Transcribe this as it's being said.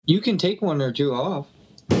You can take one or two off.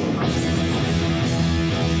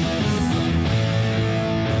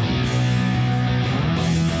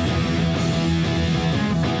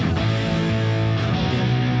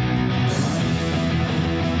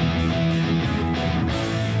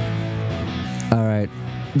 All right,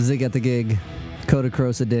 Zig at the Gig,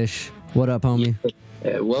 Kodacrosa Dish. What up, homie?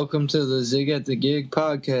 Yeah, welcome to the Zig at the Gig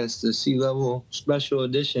podcast, the C-Level Special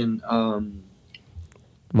Edition.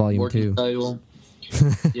 Volume Working 2. title.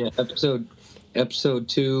 Yeah, episode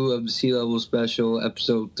 2 of the C-Level Special,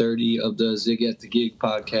 episode 30 of the Zig at the Gig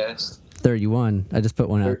podcast. 31. I just put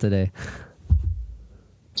one out today.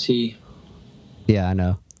 See, Yeah, I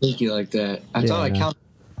know. thank you like that. I thought I counted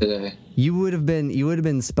today. You would have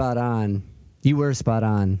been spot on. You were spot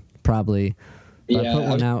on, probably. But Yeah, I put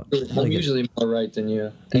one out. I'm usually more right than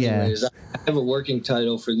you. Anyways, I have a working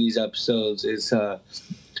title for these episodes. It's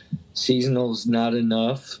Seasonal's Not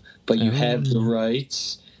Enough, but you have the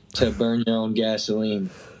rights to burn your own gasoline.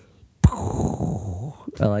 I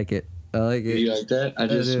like it. You like that? I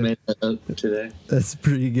just made that up today. That's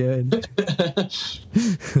pretty good.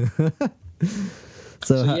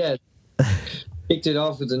 So yeah, kicked it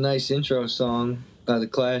off with a nice intro song by The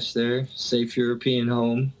Clash there, Safe European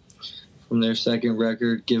Home, from their second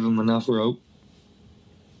record, Give 'Em Enough Rope.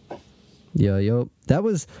 Yo. That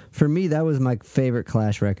was, for me, that was my favorite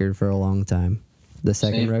Clash record for a long time. The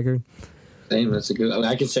second record. Same, that's a good,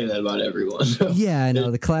 I can say that about everyone. Yeah, I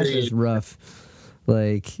know. The Clash is rough.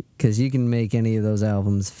 Like, because you can make any of those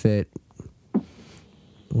albums fit.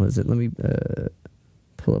 What is it? Let me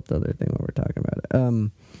pull up the other thing while we're talking about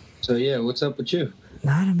it. So yeah, what's up with you?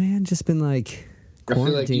 Nada, man. Just been like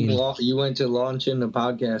quarantine. I feel like you went to launch into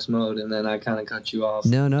podcast mode, and then I kind of cut you off.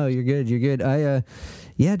 No, you're good. I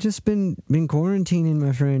just been quarantining,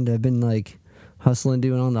 my friend. I've been like hustling,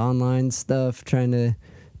 doing all the online stuff, trying to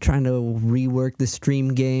rework the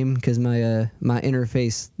stream game because my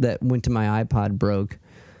interface that went to my iPod broke,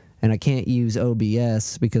 and I can't use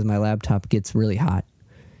OBS because my laptop gets really hot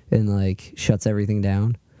and like shuts everything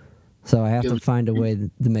down. So I have to find a way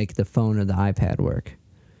to make the phone or the iPad work.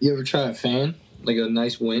 You ever try a fan? Like a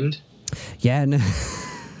nice wind? Yeah, no.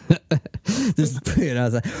 Just put it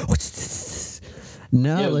outside.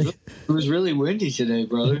 No, yeah, it was really windy today,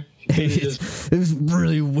 brother. It was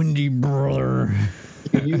really windy, brother.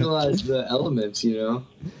 You utilize the elements, you know.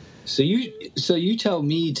 So you tell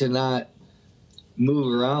me to not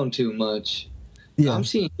move around too much. Yeah. I'm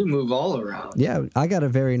seeing you move all around. Yeah, I got a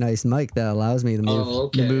very nice mic that allows me to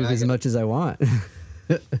move as much as I want.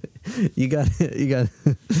 You got.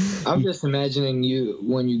 I'm just imagining you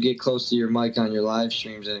when you get close to your mic on your live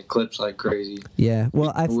streams and it clips like crazy. Yeah,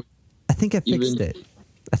 well, I think I fixed it.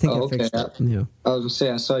 I think I fixed it. Yeah. I was gonna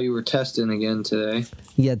say I saw you were testing again today.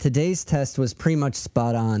 Yeah, today's test was pretty much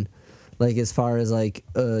spot on, like as far as like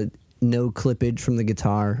no clippage from the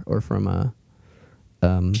guitar or from a.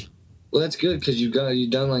 Well, that's good because you've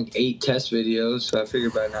done like 8 test videos, so I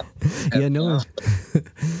figured by now. Yeah, no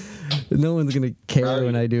one's gonna care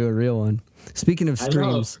when I do a real one. Speaking of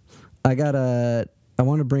streams, I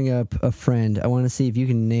want to bring up a friend. I want to see if you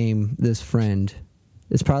can name this friend.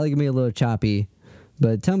 It's probably gonna be a little choppy,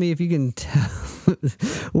 but tell me if you can tell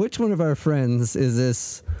which one of our friends is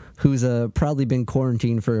this who's probably been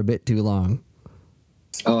quarantined for a bit too long.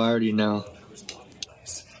 Oh, I already know.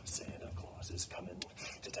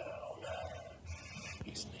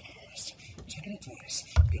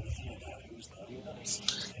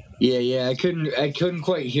 Yeah, I couldn't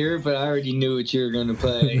quite hear, but I already knew what you were gonna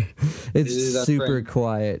play. It's super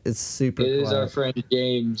quiet. It is our friend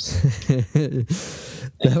James.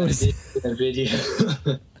 That was a video.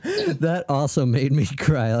 That also made me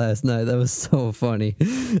cry last night. That was so funny.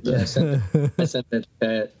 Yeah, I sent that to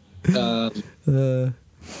Pat.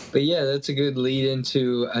 But yeah, that's a good lead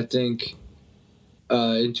into, I think,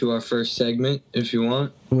 into our first segment, if you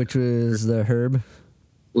want. Which was the Herb.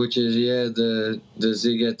 Which is, the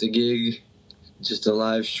Zig at the Gig, just a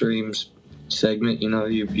live streams segment. You know,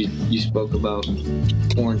 you spoke about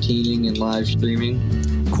quarantining and live streaming.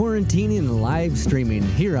 Quarantining and live streaming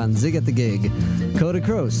here on Zig at the Gig.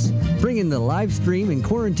 Kodacrosa, bringing the live stream and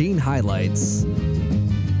quarantine highlights.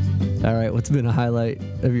 All right, what's been a highlight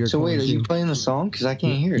of your? So wait, are you playing the song? Because I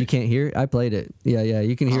can't hear it. You can't hear it? I played it. Yeah,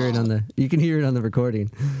 you can hear it on the recording.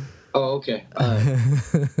 Oh, okay. All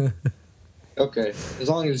right. Okay, as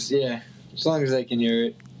long as I can hear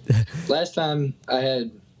it. Last time I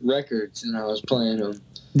had records and I was playing them.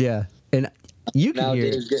 Yeah, and you can hear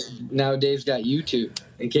it. Now Dave's got YouTube.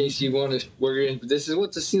 In case you want to, this is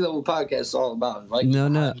what the C-Level podcast is all about. Like,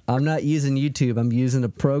 no, I'm not using YouTube. I'm using a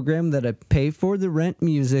program that I pay for the rent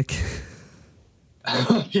music.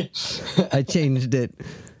 I changed it.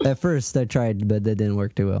 At first, I tried, but that didn't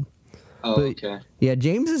work too well. Oh, but, okay. Yeah,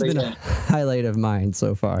 James has been a highlight of mine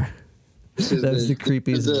so far. That was the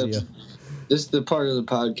creepiest video. This is the part of the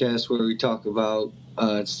podcast where we talk about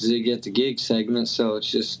it's Zig at the Gig segment, so it's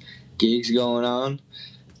just gigs going on.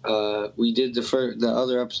 We did the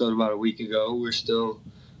other episode about a week ago. We're still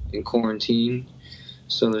in quarantine,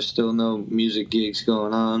 so there's still no music gigs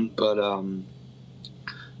going on, but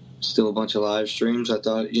still a bunch of live streams. I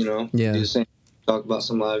thought, do the same, talk about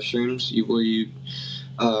some live streams.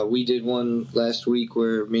 We did one last week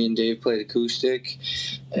where me and Dave played acoustic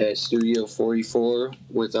at Studio 44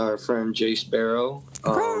 with our friend Jay Sparrow.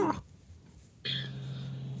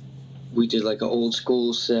 We did like an old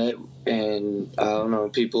school set, and I don't know,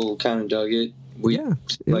 people kind of dug it. We had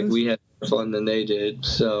more fun than they did.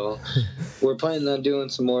 So we're planning on doing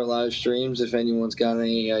some more live streams. If anyone's got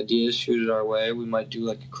any ideas, shoot it our way. We might do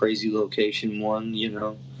like a crazy location one,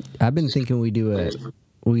 I've been thinking we do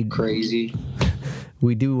crazy.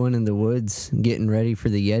 We do one in the woods, getting ready for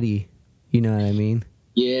the Yeti. You know what I mean?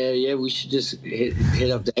 Yeah, we should just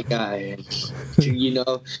hit up that guy.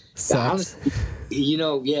 Honestly,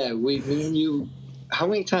 me and you, how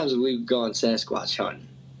many times have we gone Sasquatch hunting?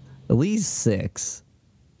 At least 6.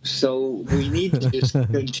 So we need to just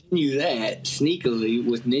continue that sneakily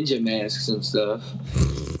with ninja masks and stuff.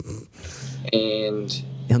 And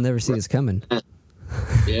he'll never see us coming.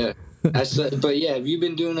 Yeah. But yeah, have you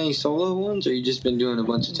been doing any solo ones, or you just been doing a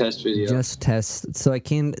bunch of test videos? Just tests. I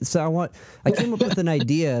came up with an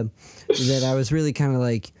idea that I was really kind of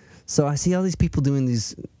like. So I see all these people doing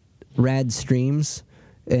these rad streams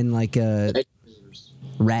and like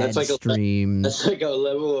rad streams. That's like a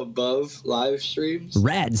level above live streams.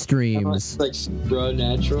 Rad streams. It's like raw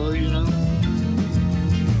natural,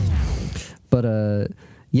 But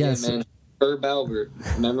yeah, man. Herb Albert,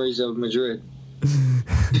 Memories of Madrid.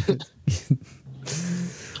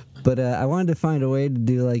 But I wanted to find a way to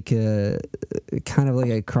do like a kind of like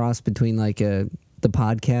a cross between like the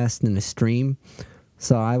podcast and a stream.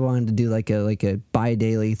 So I wanted to do like a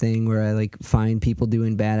bi-daily thing where I like find people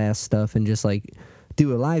doing badass stuff and just like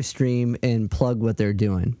do a live stream and plug what they're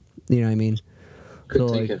doing. You know what I mean?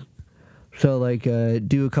 So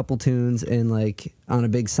do a couple tunes and like on a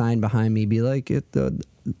big sign behind me be like the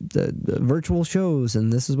virtual shows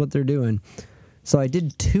and this is what they're doing. So I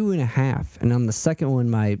did 2.5, and on the second one,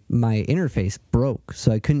 my interface broke,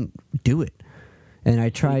 so I couldn't do it. And I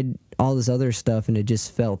tried all this other stuff, and it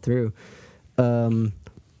just fell through. But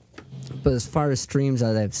as far as streams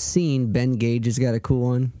that I've seen, Ben Gage has got a cool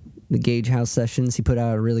one. The Gage House Sessions, he put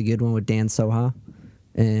out a really good one with Dan Soha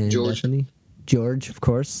and George. Bethany. George, of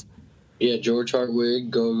course. Yeah, George Hartwig.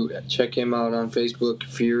 Go check him out on Facebook,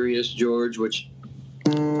 Furious George, which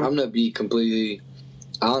I'm going to be completely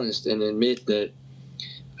honest and admit that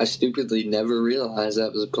I stupidly never realized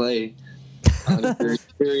that was a play on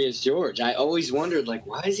Furious George. I always wondered, like,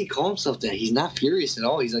 why does he call himself that? He's not furious at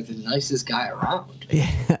all. He's like the nicest guy around.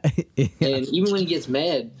 Yeah. And even when he gets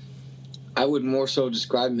mad, I would more so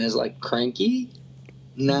describe him as like cranky,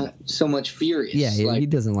 not so much furious. Yeah, like, he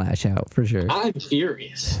doesn't lash out for sure. I'm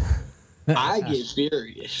furious. I get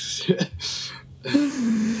furious.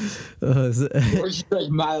 Or just like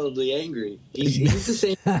mildly angry. He's the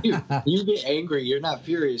same as you. You get angry, you're not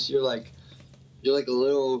furious. You're like a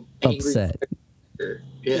little angry upset.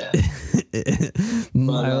 Yeah.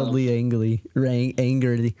 Mildly angrily. I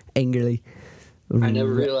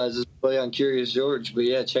never realized this play on Curious George, but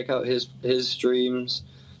yeah, check out his streams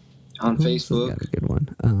on Facebook. Got a good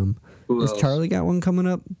one. Has Charlie got one coming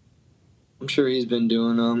up? I'm sure he's been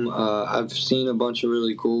doing them. I've seen a bunch of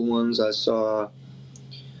really cool ones. I saw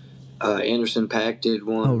Anderson .Paak did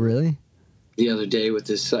one. Oh, really? The other day with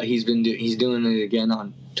his son. He's doing it again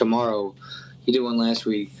on tomorrow. He did one last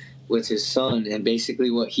week with his son, and basically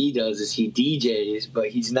what he does is he DJs, but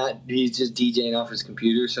he's just DJing off his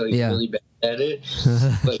computer, so he's really bad at it.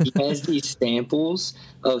 But he has these samples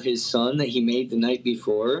of his son that he made the night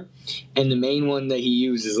before, and the main one that he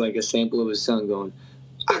used is like a sample of his son going,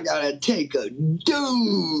 I gotta take a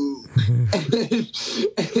doo.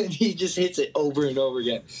 And he just hits it over and over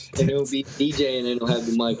again. And he'll be DJing and he'll have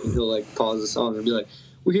the mic and he'll like pause the song and be like,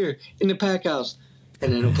 we're here in the Pack House.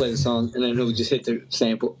 And then he'll play the song and then he'll just hit the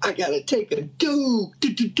sample. I gotta take a doo.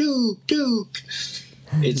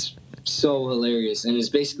 It's so hilarious. And it's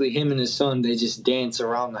basically him and his son, they just dance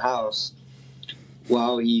around the house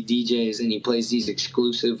while he DJs and he plays these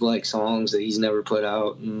exclusive like songs that he's never put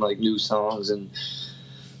out and like new songs and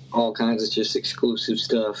all kinds of just exclusive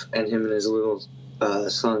stuff, and him and his little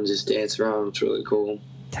son just dance around. It's really cool.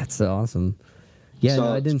 That's awesome. Yeah,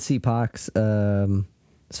 no, I didn't see Paak's.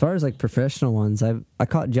 As far as like professional ones, I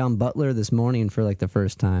caught John Butler this morning for like the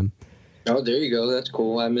first time. Oh, there you go. That's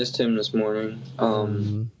cool. I missed him this morning.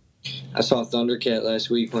 I saw Thundercat last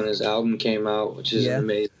week when his album came out, which is an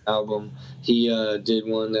amazing album. He did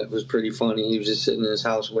one that was pretty funny. He was just sitting in his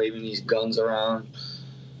house waving these guns around,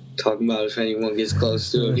 talking about if anyone gets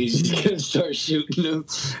close to him, he's just going to start shooting them.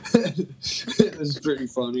 It was pretty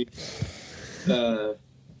funny.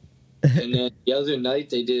 And then the other night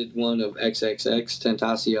they did one of XXX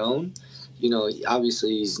Tentacion. You know,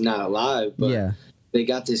 obviously he's not alive, but they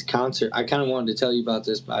got this concert. I kind of wanted to tell you about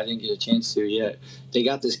this, but I didn't get a chance to yet. They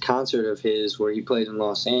got this concert of his where he played in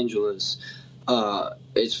Los Angeles.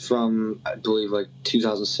 It's from, I believe, like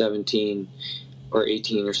 2017 or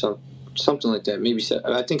 18 or something like that. Maybe,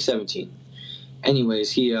 I think 17.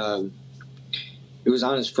 Anyways, he it was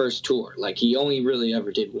on his first tour. Like, he only really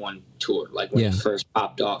ever did one tour. Like, when he first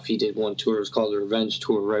popped off, he did one tour. It was called the Revenge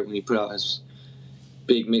Tour, right when he put out his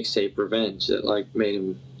big mixtape, Revenge, that, like, made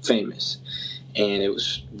him famous. And it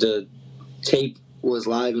was, the tape was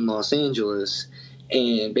live in Los Angeles.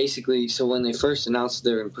 And basically, so when they first announced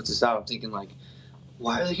they're going to put this out, I'm thinking, like,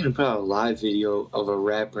 why are they going to put out a live video of a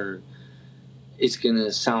rapper? It's going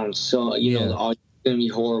to sound so, you know, the audio's going to be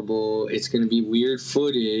horrible. It's going to be weird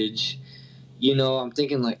footage. You know, I'm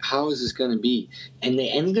thinking, like, how is this going to be? And they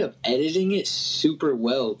ended up editing it super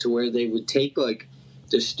well to where they would take, like,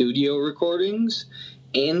 the studio recordings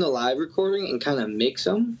and the live recording and kind of mix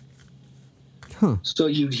them. Huh. So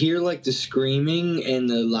you'd hear, like, the screaming and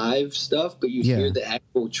the live stuff, but you'd hear the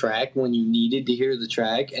actual track when you needed to hear the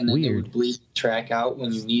track, and then they would bleed the track out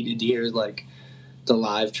when you needed to hear, like, the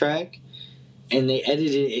live track. And they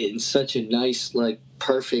edited it in such a nice, like,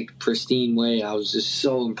 perfect, pristine way. I was just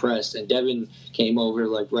so impressed. And Devin came over,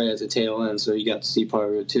 like, right at the tail end, so he got to see part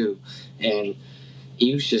of it, too. And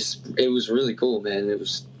he was just, it was really cool, man. It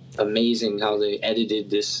was amazing how they edited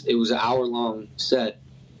this. It was an hour-long set.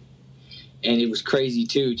 And it was crazy,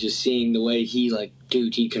 too, just seeing the way he, like,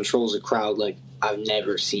 dude, he controls a crowd like I've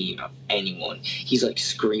never seen anyone. He's, like,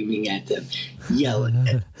 screaming at them, yelling at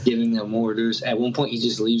them, giving them orders. At one point, he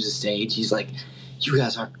just leaves the stage. He's like, you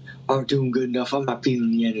guys aren't doing good enough. I'm not feeling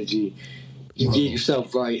the energy. You get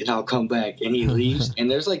yourself right, and I'll come back. And he leaves, and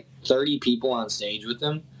there's, like, 30 people on stage with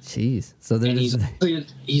him. Jeez. So there's... And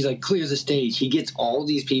he's like, clear the stage. He gets all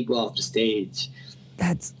these people off the stage.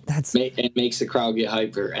 That's and makes the crowd get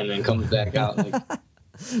hyper, and then comes back out. Like,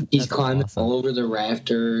 he's climbing all over the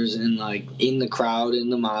rafters and, like, in the crowd, in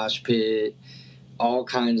the mosh pit, all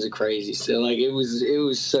kinds of crazy stuff. Like, it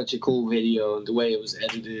was such a cool video, and the way it was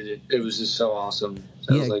edited, it was just so awesome.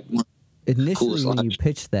 So it was like initially when you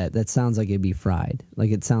pitched that sounds like it'd be fried. Like,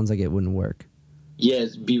 it sounds like it wouldn't work. Yeah,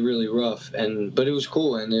 it'd be really rough, but it was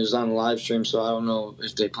cool, and it was on a live stream, so I don't know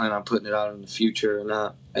if they plan on putting it out in the future or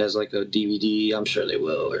not as, like, a DVD. I'm sure they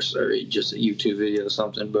will, or just a YouTube video or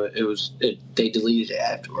something, but they deleted it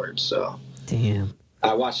afterwards, so. Damn.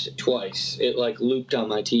 I watched it twice. It, like, looped on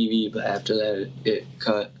my TV, but after that, it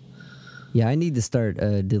cut. Yeah, I need to start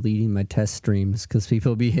deleting my test streams because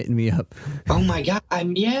people be hitting me up. Oh my god, I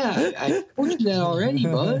told you that already,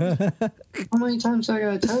 bud. How many times I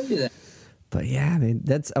gotta tell you that? But yeah, I mean,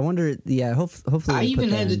 I wonder. Yeah, hopefully. I even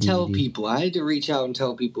had to tell people. I had to reach out and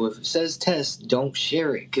tell people if it says test, don't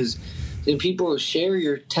share it, because then people will share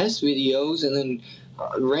your test videos, and then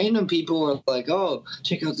random people are like, "Oh,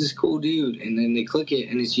 check out this cool dude," and then they click it,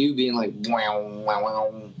 and it's you being like, "Wow, wow,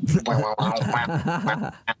 wow,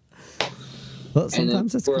 wow." Well,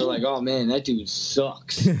 sometimes it's we're cool. like, "Oh man, that dude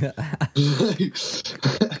sucks."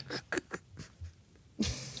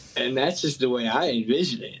 And that's just the way I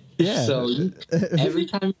envision it. Yeah. So every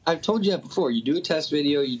time, I've told you that before, you do a test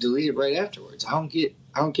video, you delete it right afterwards. I don't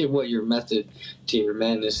get what your method to your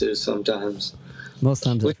madness is sometimes. Most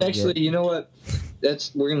times. Which actually, you know what?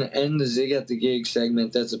 We're gonna end the Zig at the Gig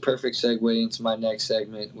segment. That's a perfect segue into my next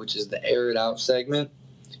segment, which is the Air It Out segment.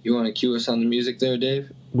 You want to cue us on the music there,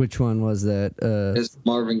 Dave? Which one was that? It's the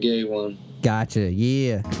Marvin Gaye one. Gotcha.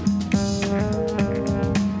 Yeah.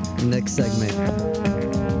 Next segment.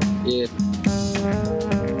 Yeah.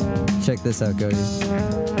 Check this out, Cody.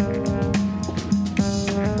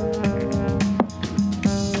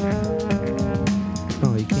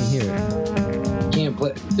 Oh, you can't hear it. You can't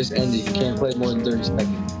play. Just end it. You can't play more than 30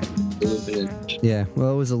 seconds. Looping it. Yeah,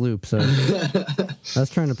 well, it was a loop, so I was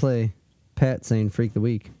trying to play Pat saying "Freak the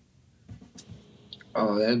Week."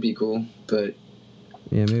 Oh, that'd be cool, but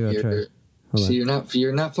yeah, maybe I'll try. So you're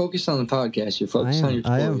not focused on the podcast. You're focused on your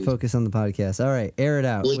stories. I am focused on the podcast. All right, Air It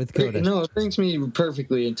Out with Coda. No, it brings me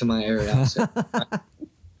perfectly into my Air It Out segment.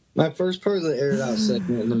 My first part of the Air It Out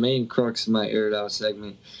segment, and the main crux of my Air It Out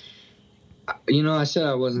segment, I said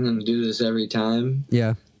I wasn't going to do this every time.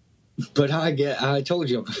 Yeah. But I told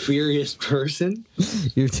you I'm a furious person.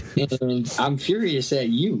 And I'm furious at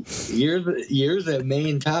you. You're the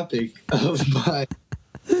main topic of my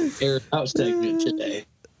air out segment today.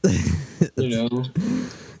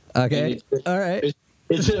 Okay. All right.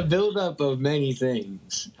 It's a buildup of many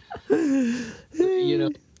things.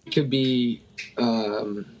 It could be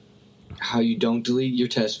how you don't delete your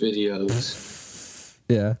test videos.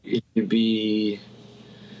 Yeah. It could be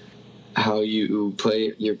how you're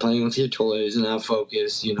playing with your toys and not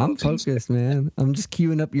focused. I'm focused, man. I'm just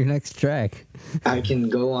queuing up your next track. I can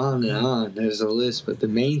go on and on. There's a list, but the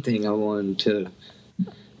main thing I wanted to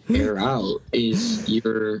air out is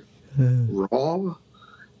your raw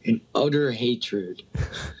and utter hatred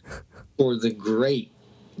for the great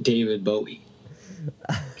David Bowie.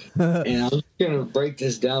 And I'm just gonna break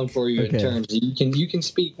this down for you in terms. You can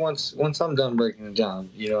speak once I'm done breaking it down.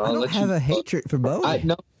 I'll let you have a hatred for Bowie.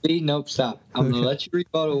 Nope, stop. I'm gonna let you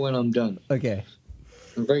rebuttal when I'm done. Okay.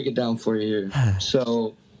 I'll break it down for you here.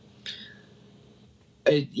 So,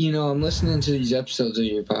 I'm listening to these episodes of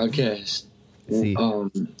your podcast,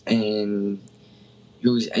 and you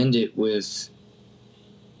always end it with,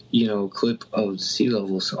 clip of the Sea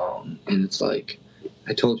Level song, and it's like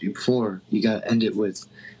I told you before, you gotta end it with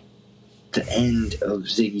the end of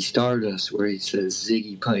Ziggy Stardust, where he says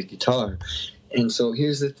Ziggy played guitar. And so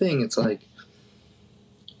here's the thing, it's like,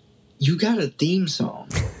 you got a theme song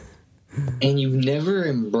and you've never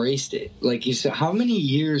embraced it. Like you said, how many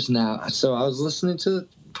years now? So I was listening to the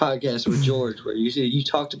podcast with George where you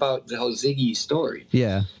talked about the whole Ziggy story.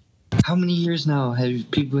 Yeah. How many years now have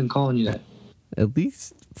people been calling you that? At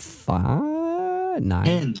least 5, 9.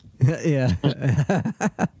 10. Yeah.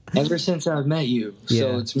 Ever since I've met you. Yeah.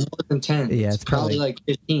 So it's more than 10. Yeah, it's probably like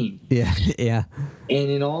 15. Yeah, yeah. And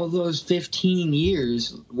in all those 15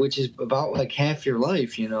 years, which is about like half your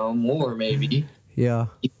life, more maybe. Yeah.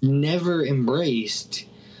 You never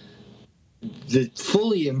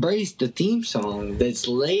fully embraced the theme song that's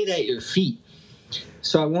laid at your feet.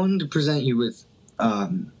 So I wanted to present you with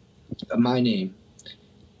my name,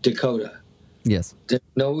 Dakota. Yes. There's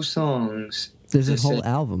no songs. There's a whole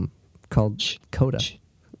album called Coda.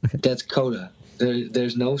 Okay. That's Coda.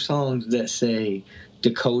 There's no songs that say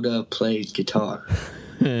Dakota played guitar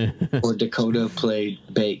or Dakota played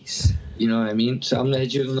bass. You know what I mean? So I'm going to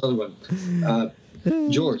hit you with another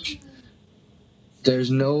one. George.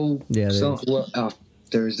 There's no song.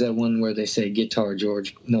 There's that one where they say guitar,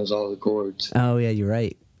 George knows all the chords. Oh, yeah, you're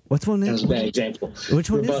right. What's one? That was a bad example. Which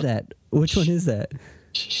one is that? Which one is that?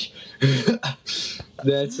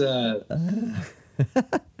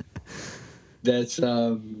 That's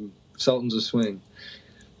Sultans of Swing.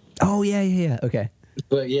 Oh yeah. Okay.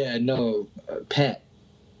 But yeah, no, Pat.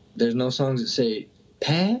 There's no songs that say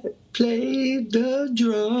Pat played the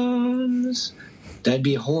drums. That'd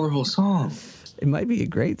be a horrible song. It might be a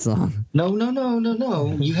great song. No.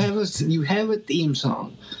 You have a theme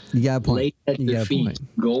song. You got a point. Laid at your feet,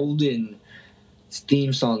 golden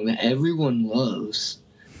theme song that everyone loves.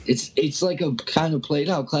 It's like a kind of played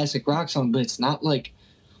out classic rock song, but it's not like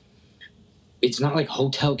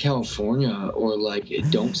Hotel California or like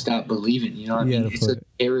Don't Stop Believing. You know what I mean? It's a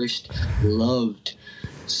cherished, loved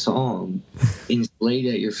song and it's laid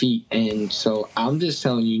at your feet. And so I'm just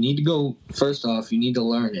telling you, first off, you need to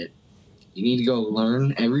learn it. You need to go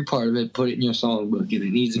learn every part of it, put it in your songbook, and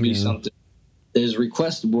it needs to be something that is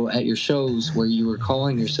requestable at your shows where you were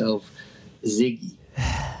calling yourself Ziggy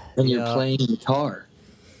and you're playing guitar.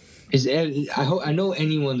 I know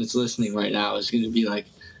anyone that's listening right now is going to be like,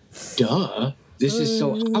 duh, this is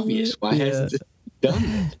so obvious. Why hasn't this done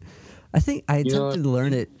it? I think I attempted to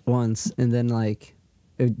learn it once, and then like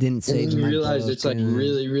it didn't save my book. You realize it's like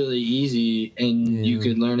really, really easy, and you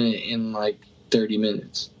could learn it in like 30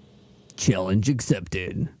 minutes. Challenge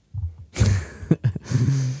accepted.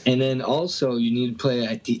 And then also you need to play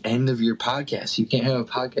at the end of your podcast. You can't have a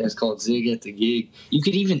podcast called Zig at the Gig. You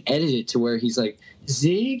could even edit it to where he's like,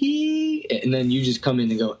 Ziggy, and then you just come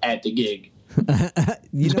in and go, at the gig.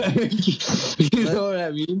 You know what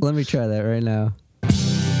I mean? Let me try that right now.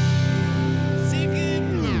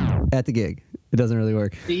 At the gig. It doesn't really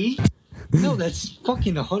work. See? No, that's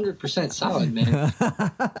fucking 100% solid, man.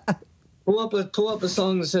 Pull up a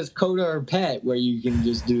song that says Coda or Pat where you can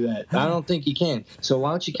just do that. I don't think you can. So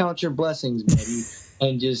why don't you count your blessings, baby,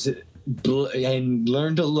 and just and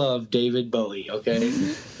learn to love David Bowie, okay?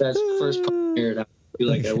 That's the first part here. I feel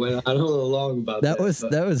like I went on a little long about that.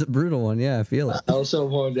 That was a brutal one. Yeah, I feel it. I also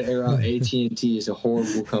wanted to air out AT&T is a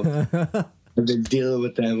horrible company. I've been dealing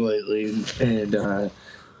with them lately, and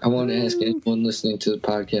I want to ask anyone listening to the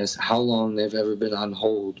podcast how long they've ever been on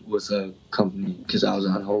hold with a company, because I was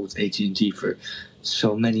on hold with AT&T for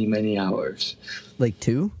so many hours. Like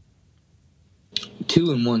 2?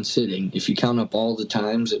 2 in one sitting. If you count up all the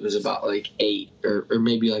times, it was about like 8 or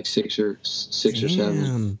maybe like 6 or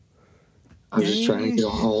 7. I was just trying to get a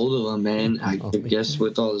hold of them, man. I guess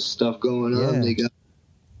with all this stuff going on, they got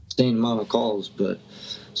the same amount of calls, but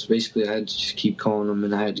so basically I had to just keep calling them,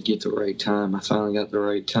 and I had to get the right time. I finally got the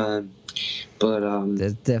right time, but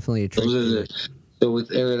that's definitely a trick. So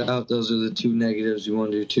with Air It Out, those are the 2 negatives. We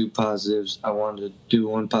want to do 2 positives. I wanted to do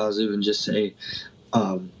 1 positive and just say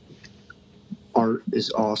art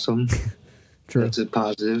is awesome. True. That's a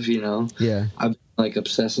positive, you know. Yeah. I'm like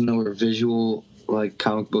obsessing over visual, like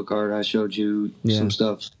comic book art. I showed you some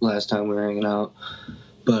stuff last time we were hanging out,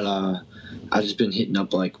 but I've just been hitting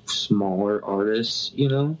up like smaller artists, you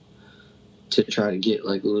know, to try to get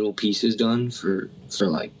like little pieces done for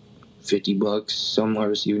like $50. Some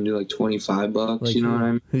artists even do like $25. Like, you know what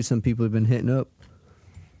I mean? Who some people have been hitting up?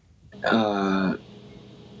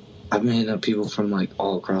 I've been hitting up people from like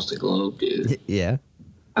all across the globe, dude. Yeah.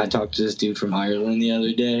 I talked to this dude from Ireland the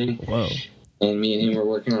other day. Whoa. And me and him were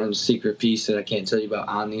working on a secret piece that I can't tell you about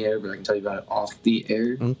on the air, but I can tell you about it off the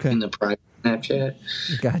air in the private Snapchat.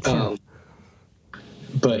 Gotcha.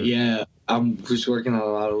 But yeah, I'm just working on a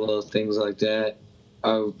lot of little things like that.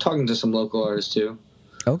 I'm talking to some local artists too.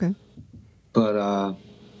 Okay. But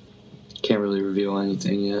can't really reveal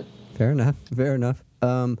anything yet. Fair enough.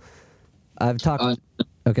 I've talked.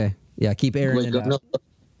 Okay. Yeah. Keep airing it out. No,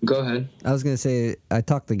 go ahead. I was gonna say I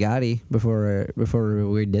talked to Gotti before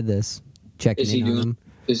we did this. Checking in on him.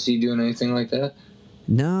 Is he doing anything like that?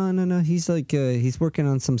 No. He's like he's working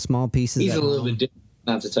on some small pieces. He's a little bit different.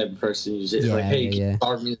 Not the type of person who's like, hey, can you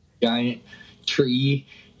carve me a giant tree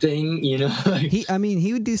thing, you know? He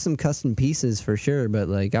would do some custom pieces for sure, but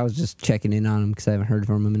like I was just checking in on him because I haven't heard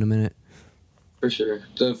from him in a minute. For sure.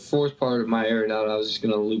 The 4th part of my Air It Out, I was just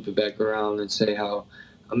gonna loop it back around and say how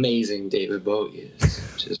amazing David Bowie is.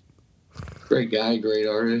 Just great guy, great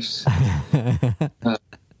artist. A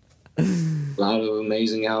lot of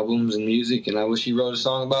amazing albums and music, and I wish he wrote a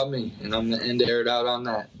song about me, and I'm gonna end Air It Out on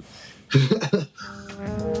that.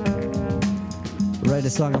 Write a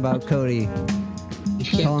song about Cody.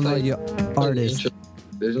 Tell him about your artist.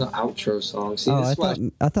 There's no outro song. See, I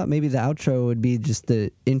thought maybe the outro would be just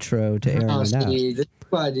the intro to Air It Out. This is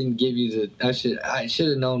why I didn't give you the. I should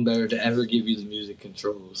have known better to ever give you the music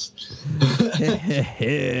controls.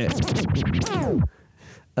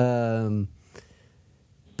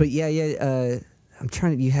 But yeah. I'm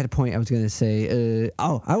trying to. You had a point. I was gonna say.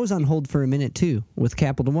 I was on hold for a minute too with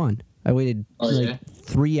Capital One. I waited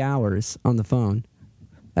 3 hours on the phone.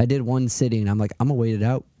 I did 1 sitting. I'm like, I'm gonna wait it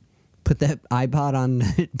out. Put that iPod on.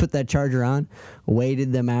 Put that charger on.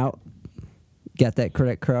 Waited them out. Got that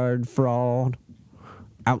credit card fraud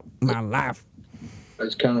out my life.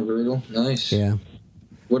 That's kind of brutal. Nice. Yeah.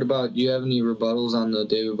 What about? Do you have any rebuttals on the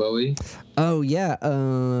David Bowie? Oh yeah.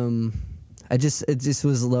 It just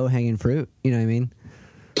was low hanging fruit. You know what I mean?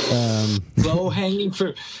 Low hanging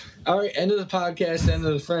fruit. All right, end of the podcast, end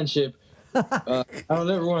of the friendship. I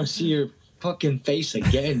don't ever want to see your fucking face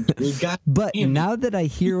again, dude. But now that I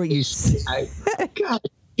hear what you said, God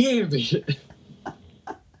damn it.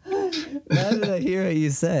 Now that I hear what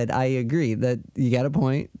you said, I agree that you got a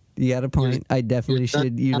point. I definitely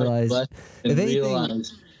should utilize. If anything,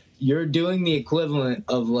 you're doing the equivalent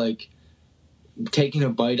of like taking a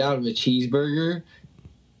bite out of a cheeseburger.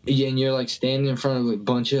 And you're like standing in front of a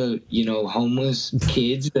bunch of, homeless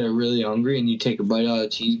kids that are really hungry, and you take a bite out of a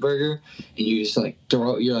cheeseburger and you just like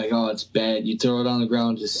throw it. You're like, oh, it's bad. You throw it on the ground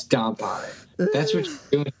and just stomp on it. That's what you're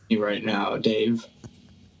doing to me right now, Dave.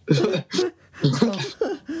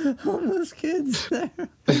 Homeless kids there.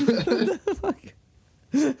 What the fuck?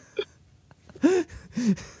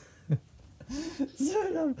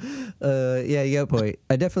 Yeah, you got a point.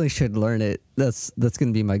 I definitely should learn it. That's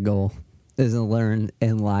gonna be my goal. Is to learn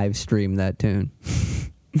and live stream that tune.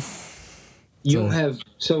 You don't have,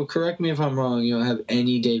 so correct me if I'm wrong, you don't have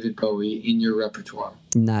any David Bowie in your repertoire?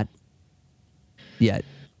 Not yet.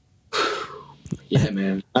 Yeah,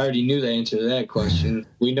 man. I already knew the answer to that question.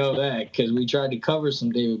 We know that because we tried to cover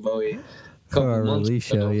some David Bowie for our release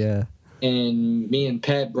show, yeah. And me and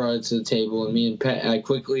Pat brought it to the table, and I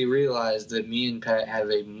quickly realized that me and Pat have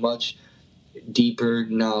a much deeper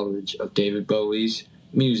knowledge of David Bowie's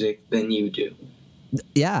music than you do.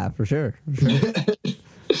 Yeah, for sure.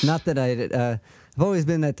 Not that I've always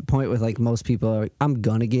been at the point with like most people. I'm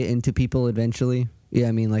gonna get into people eventually. Yeah,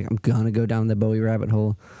 I mean, like I'm gonna go down the Bowie rabbit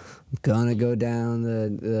hole. I'm gonna go down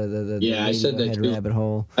the I said that too. Rabbit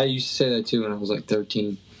hole. I used to say that too when I was like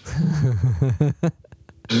 13.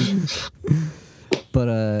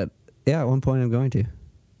 But yeah, at one point I'm going to.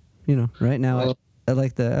 You know, right now I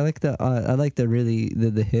like the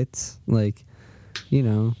hits, like, you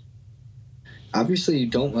know. Obviously, you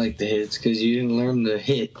don't like the hits because you didn't learn the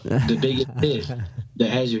biggest hit that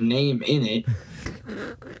has your name in it.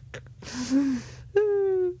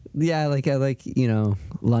 Yeah, I like, you know,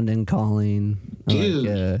 London Calling.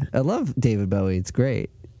 Dude. I love David Bowie. It's great.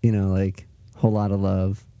 You know, like, Whole Lot of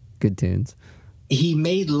Love. Good tunes. He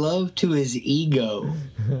made love to his ego.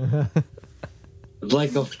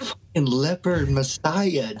 Like a fucking leopard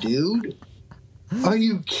messiah, dude. Are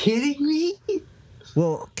you kidding me?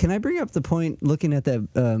 Well, can I bring up the point, looking at that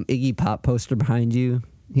Iggy Pop poster behind you?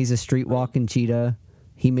 He's a street walking cheetah.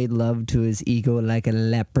 He made love to his ego like a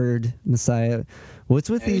leopard messiah. What's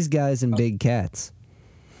with these guys and big cats?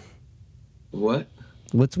 What?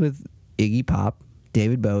 What's with Iggy Pop,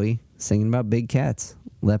 David Bowie, singing about big cats,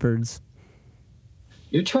 leopards?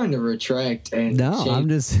 You're trying to retract and no, change. I'm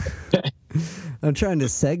just I'm trying to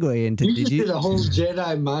segue into. You did a whole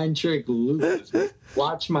Jedi mind trick, Luke.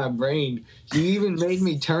 Watch my brain. You even made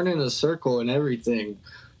me turn in a circle and everything,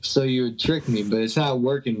 so you would trick me. But it's not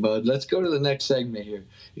working, bud. Let's go to the next segment here.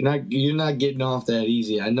 You're not getting off that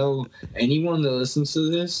easy. I know anyone that listens to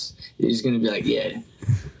this is gonna be like, yeah,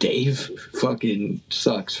 Dave fucking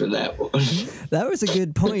sucks for that one. That was a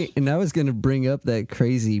good point, and I was gonna bring up that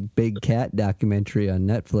crazy big cat documentary on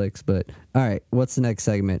Netflix. But all right, what's the next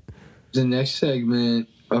segment? The next segment.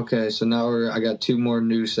 Okay, so now I got two more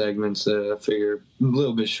new segments that I figure a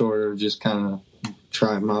little bit shorter, just kind of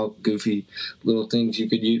try them out, goofy little things you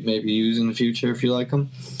could maybe use in the future if you like them.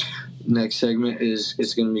 Next segment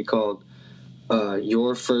it's going to be called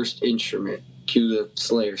Your First Instrument. Cue the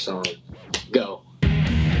Slayer song. Go.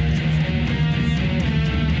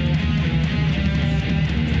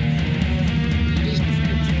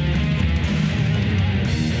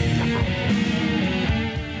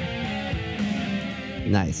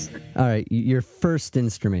 Nice. All right, your first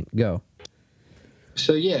instrument. Go.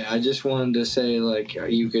 So yeah, I just wanted to say, like,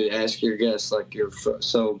 you could ask your guests, like,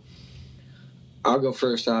 so I'll go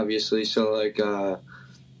first, obviously. So, like,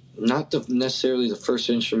 not necessarily the first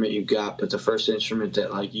instrument you got, but the first instrument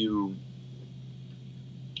that, like, you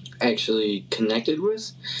actually connected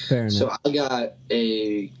with. Fair enough. So I got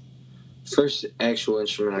a first actual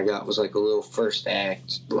instrument I got was, like, a little first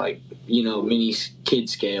act, like, you know, mini kid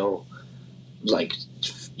scale, like,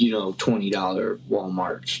 you know, $20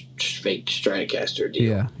 Walmart fake Stratocaster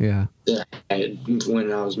deal. Yeah. That I had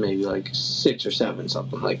when I was maybe like 6 or 7,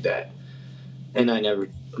 something like that. And I never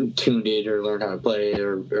tuned it or learned how to play it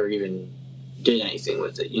or even did anything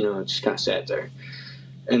with it. You know, it just kind of sat there.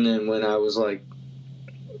 And then when I was like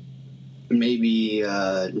maybe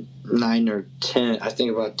 9 or 10, I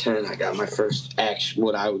think about 10, I got my first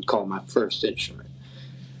what I would call my first instrument,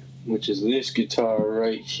 which is this guitar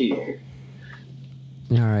right here.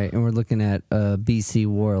 All right, and we're looking at BC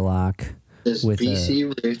Warlock. This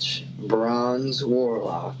BC Rich Bronze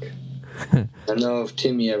Warlock. I know if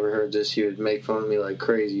Timmy ever heard this, he would make fun of me like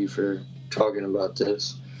crazy for talking about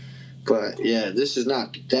this. But yeah, this is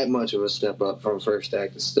not that much of a step up from first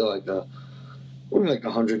act. It's still like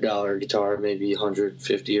 $100 guitar, maybe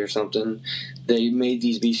 $150 or something. They made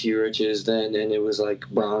these BC Riches then, and it was like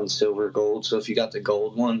bronze, silver, gold. So if you got the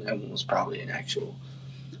gold one, that one was probably an actual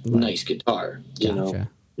nice guitar. You know,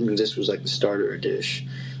 and this was like the starter dish.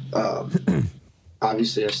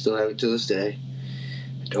 Obviously, I still have it to this day.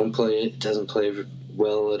 I don't play it. It doesn't play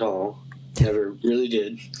well at all. Never really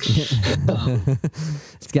did.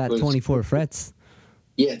 It's got 24 frets.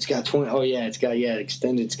 Yeah, it's got 20. Oh, yeah, it's got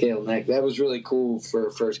extended scale neck. That was really cool for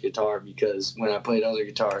a first guitar because when I played other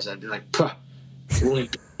guitars, I'd be like, puh,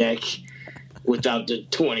 limp neck without the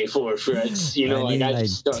 24 frets. You know, I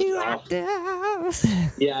just started off.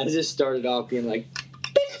 Yeah, I just started off being like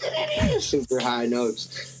super high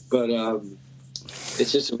notes. But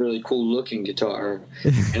it's just a really cool looking guitar.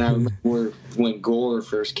 And I remember when Gore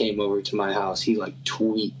first came over to my house, he like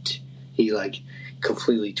tweaked. He like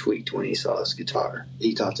completely tweaked when he saw this guitar.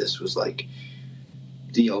 He thought this was like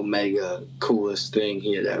the Omega coolest thing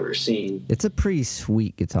he had ever seen. It's a pretty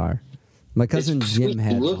sweet guitar. My cousin Jim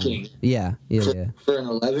had looking. One. Yeah. For an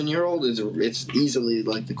 11-year-old, it's easily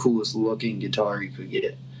like the coolest looking guitar you could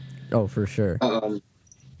get. Oh, for sure.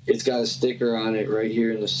 It's got a sticker on it right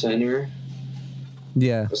here in the center.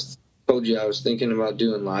 Yeah. I told you I was thinking about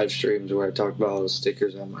doing live streams where I talk about all the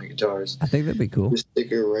stickers on my guitars. I think that'd be cool. This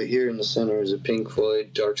sticker right here in the center is a Pink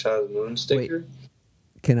Floyd Dark Side of the Moon sticker.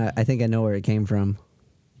 Wait, I think I know where it came from.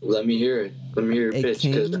 Let me hear it. Let me hear your pitch.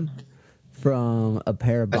 It came from a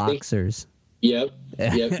pair of boxers. Yep,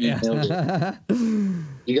 you nailed it.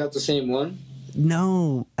 You got the same one?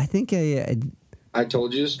 No, I think I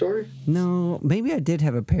told you the story? No, maybe I did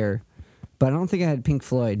have a pair, but I don't think I had Pink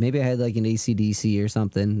Floyd. Maybe I had like an AC/DC or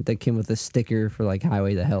something that came with a sticker for like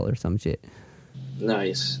Highway to Hell or some shit.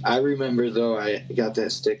 Nice. I remember, though, I got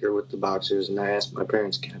that sticker with the boxers, and I asked my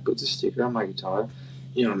parents, can I put the sticker on my guitar?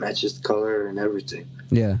 You know, it matches the color and everything.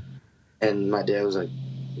 Yeah. And my dad was like,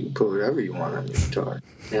 you can put whatever you want on your guitar.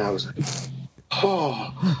 And I was like,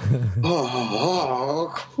 cool.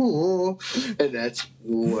 And that's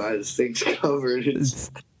why this thing's covered in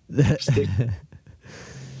sticker.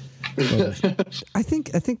 Well, I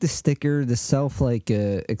think the sticker, the self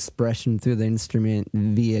expression through the instrument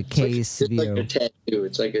via case, it's like a tattoo.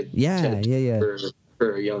 It's like a tattoo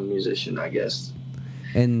for a young musician, I guess.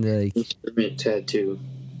 And the instrument tattoo.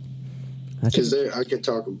 Because I could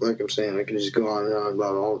talk, like I'm saying, I can just go on and on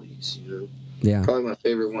about all these. You know. Yeah. Probably my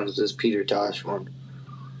favorite one is this Peter Tosh one.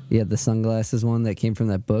 Yeah, the sunglasses one that came from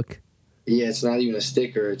that book. Yeah, it's not even a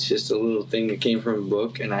sticker. It's just a little thing that came from a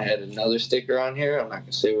book, and I had another sticker on here. I'm not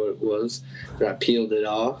going to say what it was, but I peeled it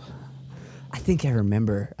off. I think I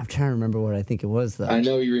remember. I'm trying to remember what I think it was, though. I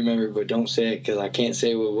know you remember, but don't say it, because I can't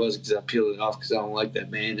say what it was because I peeled it off because I don't like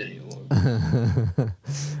that band anymore.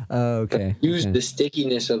 Oh, okay. I used the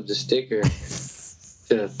stickiness of the sticker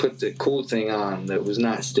to put the cool thing on that was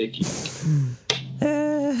not sticky.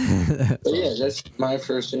 But yeah, that's my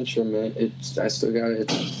first instrument. I still got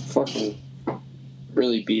it. It's fucking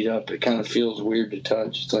really beat up. It kind of feels weird to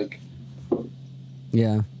touch. It's like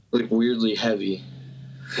weirdly heavy.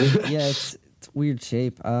 Yeah, it's weird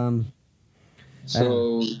shape.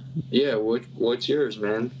 So yeah, what's yours,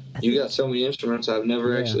 man? You got so many instruments. I've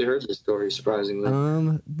never actually heard this story. Surprisingly,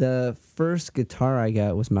 the first guitar I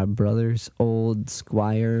got was my brother's old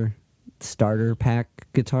Squier starter pack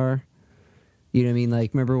guitar. You know what I mean?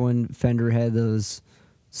 Like, remember when Fender had those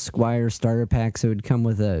Squier starter packs that would come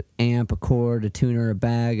with a amp, a cord, a tuner, a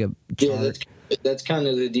bag, a chart? Yeah, that's kind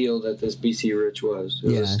of the deal that this BC Rich was. It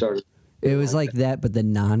was a starter. It was like that, but the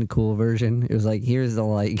non-cool version. It was like, here's the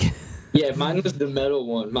like... Yeah, mine was the metal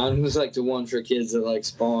one. Mine was like the one for kids that like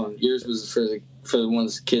Spawn. Yours was for the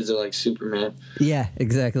ones kids that like Superman. Yeah,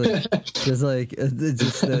 exactly. Just like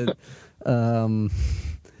just the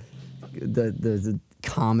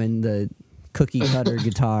common cookie cutter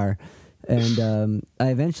guitar, and I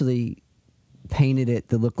eventually painted it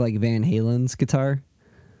to look like Van Halen's guitar.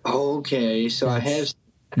 Okay, so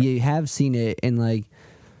you have seen it, and like,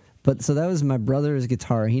 but so that was my brother's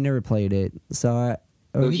guitar. He never played it, so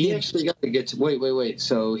he actually got a guitar. Wait.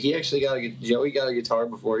 So he actually Joey got a guitar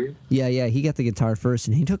before you? Yeah. He got the guitar first,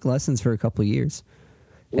 and he took lessons for a couple years.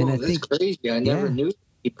 Whoa, and that's crazy. I never knew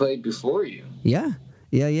he played before you. Yeah.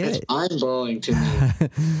 That's mind-blowing to me.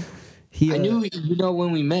 I knew,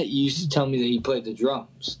 when we met, you used to tell me that he played the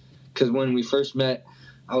drums. Because when we first met,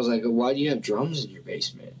 I was like, why do you have drums in your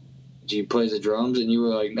basement? Do you play the drums? And you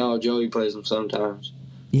were like, no, Joey plays them sometimes.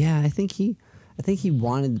 Yeah, I think he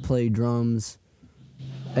wanted to play drums.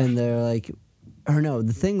 And they're like, or no,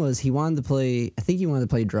 the thing was he wanted to play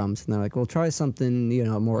drums. And they're like, well, try something,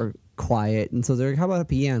 more quiet. And so they're like, how about a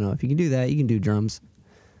piano? If you can do that, you can do drums.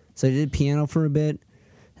 So he did piano for a bit.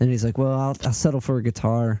 And he's like, well, I'll settle for a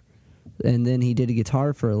guitar. And then he did a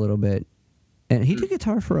guitar for a little bit. And he did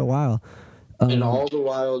guitar for a while. And all the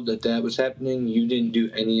while that was happening, you didn't do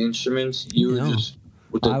any instruments? You were just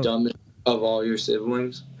with the dumbest of all your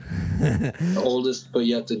siblings? The oldest, but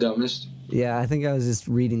yet the dumbest? Yeah, I think I was just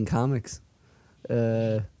reading comics.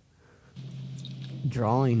 Drawing.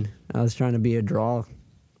 I was trying to be a drawer.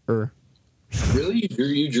 Really?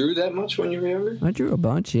 You drew that much when you were younger? I drew a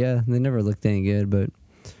bunch, yeah. They never looked any good, but...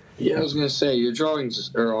 Yeah, I was going to say, your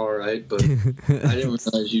drawings are all right, but I didn't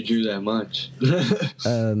realize you drew that much.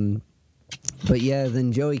 But yeah,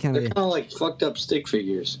 then Joey kind of... They're kind of like fucked up stick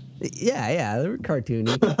figures. Yeah, they were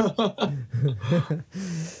cartoony.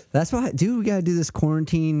 That's why, dude, we got to do this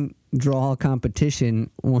quarantine draw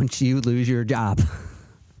competition once you lose your job.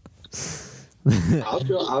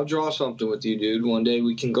 I'll draw something with you, dude. One day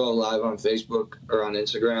we can go live on Facebook or on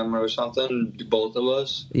Instagram or something, both of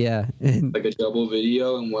us. Yeah. Like a double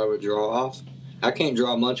video, and we'll have a draw off. I can't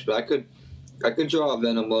draw much, but I could draw a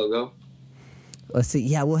Venom logo. Let's see.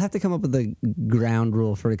 Yeah, we'll have to come up with a ground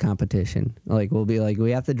rule for the competition. Like, we'll be like,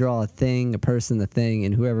 we have to draw a thing, a person, a thing,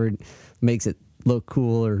 and whoever makes it look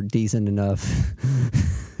cool or decent enough.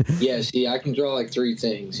 Yeah, see, I can draw like 3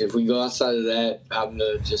 things. If we go outside of that, I'll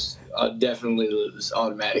definitely lose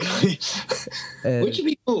automatically. Which would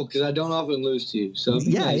be cool, because I don't often lose to you. So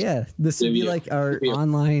nice. Yeah. This would be like our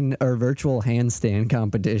virtual handstand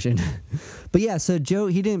competition. But yeah, so Joe,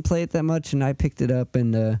 he didn't play it that much, and I picked it up,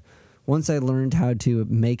 and once I learned how to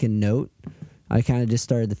make a note, I kind of just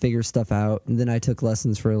started to figure stuff out, and then I took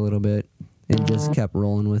lessons for a little bit and just kept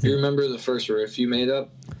rolling with it. You remember the first riff you made up?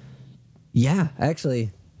 Yeah,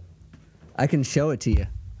 actually, I can show it to you.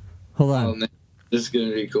 Hold on. Oh, man. This is going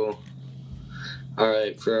to be cool. All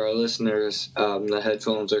right, for our listeners, the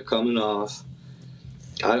headphones are coming off.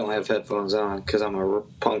 I don't have headphones on because I'm a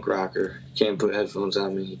punk rocker. You can't put headphones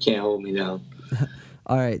on me. You can't hold me down.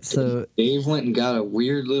 All right, so Dave went and got a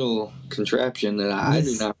weird little contraption that I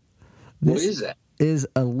do not. What is that? Is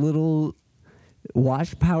a little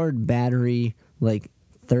watch-powered battery, like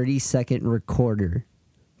 30-second recorder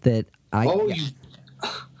that I. Oh,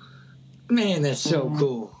 man, that's so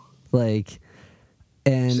cool. Like,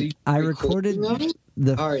 and So I recorded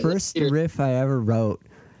the first riff I ever wrote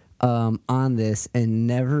on this, and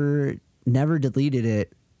never deleted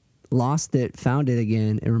it. Lost it, found it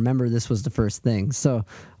again, and remember this was the first thing. So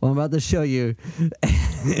what I'm about to show you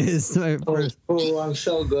is my first. Oh, I'm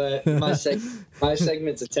so glad. My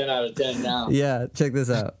segment's a 10 out of 10 now. Yeah, check this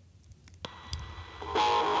out.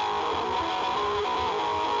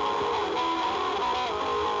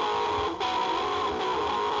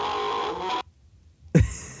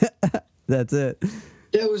 That's it.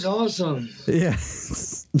 That was awesome. Yeah.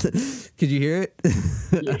 Could you hear it?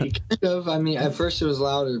 Yeah, kind of. I mean, at first it was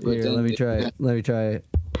louder, but Here, then let me try it. Let me try it.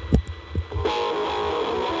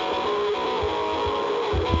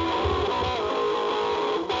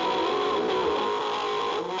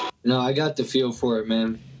 No, I got the feel for it,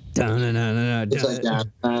 man. It's like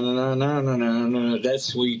no. That's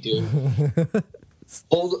sweet, dude.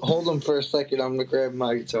 Hold them for a second. I'm gonna grab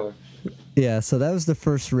my guitar. Yeah, so that was the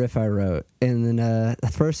first riff I wrote, and then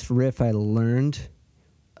the first riff I learned,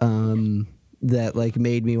 that like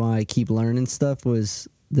made me want to keep learning stuff was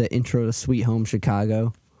the intro to Sweet Home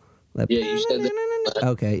Chicago. Like, yeah, you said that.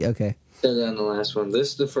 Okay. Said that in the last one.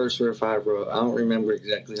 This is the first riff I wrote. I don't remember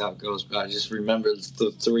exactly how it goes, but I just remember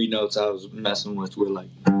the three notes I was messing with were like.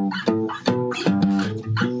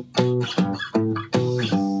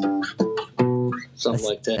 Something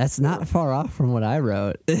like that. That's not far off from what I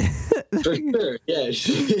wrote. For sure, yeah.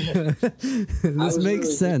 This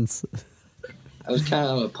makes sense. I was kind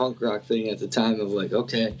of on a punk rock thing at the time of like,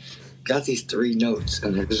 okay, got these three notes,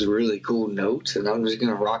 and they're just really cool notes, and I'm just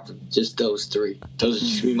going to rock just those three. Those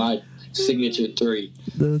should be my signature three.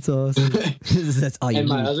 That's awesome. That's all you And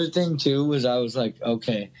my need. other thing, too, was I was like,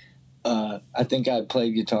 okay, I think I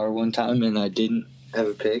played guitar one time, and I didn't have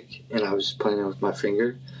a pick, and I was playing it with my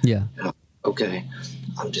finger. Yeah. Okay,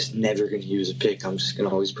 I'm just never going to use a pick. I'm just going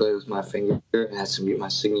to always play with my finger, and that's going to be my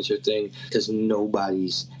signature thing, because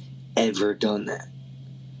nobody's ever done that.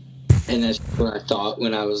 And that's what I thought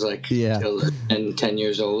when I was like 10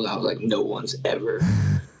 years old. I was like, no one's ever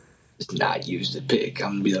just not used a pick.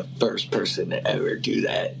 I'm going to be the first person to ever do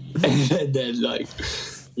that. And then, like,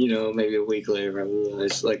 maybe a week later, I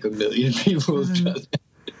realized like 1 million people have done that.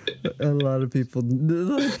 A lot of people.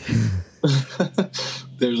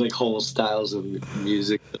 There's like whole styles of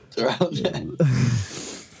music around that.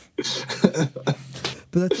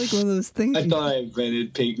 But that's like one of those things. I thought I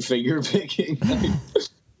invented finger picking.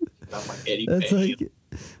 I'm like Eddie That's Payne. like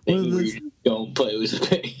one of those. Don't play with a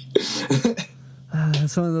pick.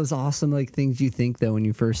 That's one of those awesome like things you think though when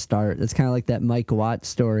you first start. It's kind of like that Mike Watt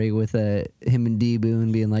story with him and D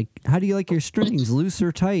Boon being like, "How do you like your strings, loose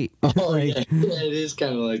or tight?" Oh like, yeah, it is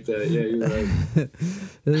kind of like that. Yeah, you're right.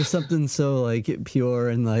 There's something so like pure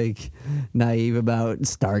and like naive about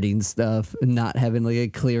starting stuff and not having like a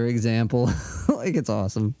clear example. Like it's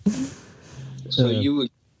awesome. So you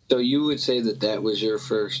would say that was your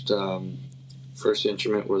first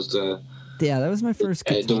instrument was the. Yeah, that was my first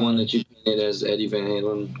guitar. The one that you painted as Eddie Van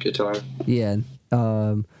Halen guitar. Yeah.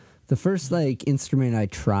 The first like instrument I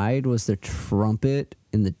tried was the trumpet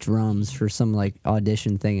and the drums for some like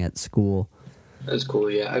audition thing at school. That's cool.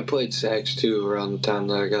 Yeah, I played sax too around the time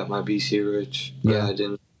that I got my BC Rich. But I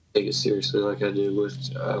didn't take it seriously like I did with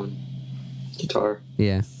guitar.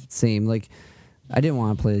 Yeah, same. Like I didn't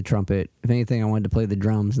want to play the trumpet. If anything, I wanted to play the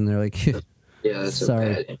drums, and they're like, "Yeah, that's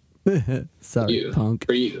sorry, sorry, punk."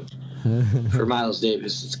 For you. For Miles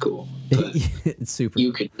Davis, it's cool. It's super.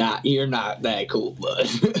 You're not that cool, bud.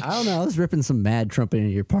 I don't know. I was ripping some mad trumpet in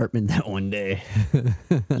your apartment that one day.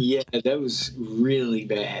 Yeah, that was really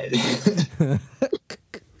bad.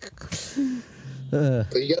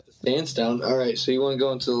 But you got the stance down. All right, so you want to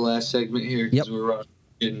go into the last segment here? Yep.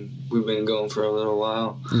 Because we've been going for a little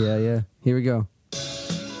while. Yeah. Here we go.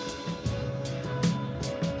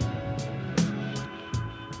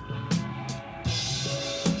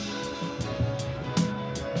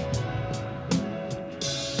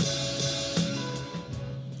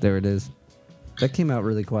 There it is. That came out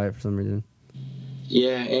really quiet for some reason.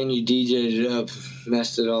 Yeah, and you DJ'd it up,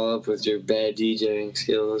 messed it all up with your bad DJing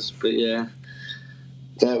skills. But yeah,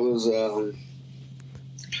 that was I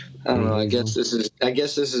don't know. I guess this is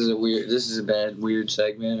a bad weird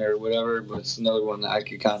segment or whatever. But it's another one that I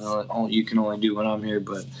could kind of you can only do when I'm here.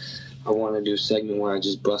 But I want to do a segment where I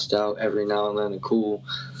just bust out every now and then a cool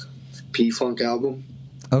P-Funk album.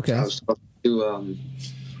 Okay. I was talking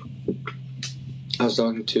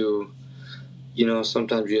to,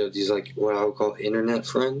 sometimes you have these like what I would call internet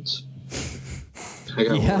friends.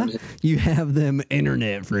 You have them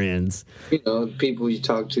internet friends. People you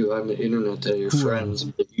talk to on the internet that are your friends.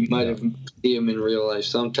 You might have seen them in real life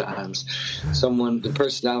sometimes. The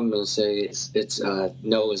person I'm going to say it's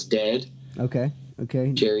Noah's dad. Okay.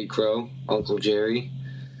 Jerry Crow, Uncle Jerry.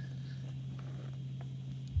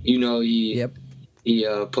 He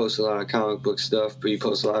posts a lot of comic book stuff, but he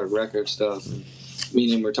posts a lot of record stuff. And me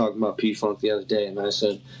and him were talking about P-Funk the other day, and I was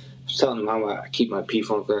telling him how I keep my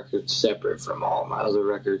P-Funk records separate from all my other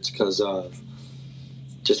records because of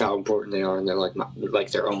just how important they are, and they're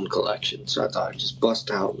like their own collection. So I thought I'd just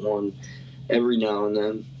bust out one every now and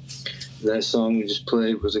then. That song we just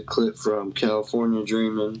played was a clip from California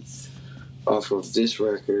Dreamin' off of this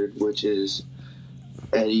record, which is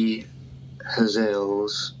Eddie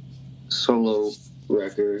Hazel's solo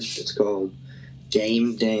record. It's called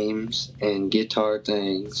Dames and Guitar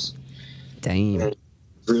Things. Damn.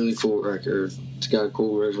 Really cool record. It's got a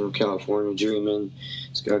cool version of California Dreamin'.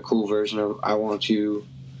 It's got a cool version of I Want You,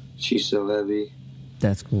 She's So Heavy.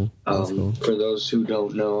 That's cool. Cool. For those who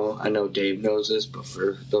don't know, I know Dave knows this, but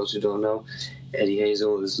for those who don't know, Eddie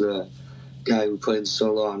Hazel is the guy who played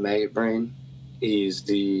solo on Maggot Brain. He's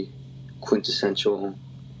the quintessential.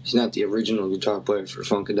 He's not the original guitar player for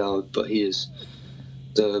Funkadelic, but he is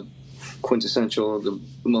the quintessential, the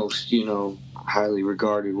most, highly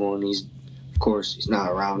regarded one. Of course, he's not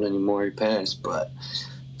around anymore. He passed, but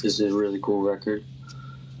this is a really cool record.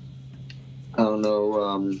 I don't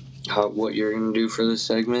know what you're gonna do for this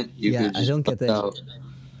segment. I don't get that.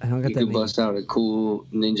 You could bust out a cool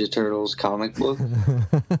Ninja Turtles comic book.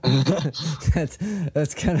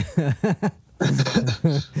 That's kind of.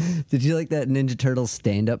 Did you like that Ninja Turtles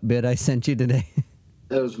stand-up bit I sent you today?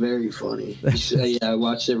 That was very funny. Yeah, I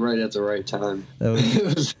watched it right at the right time. That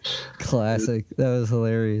was classic. That was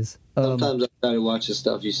hilarious. Sometimes I try to watch the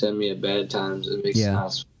stuff you send me at bad times. It makes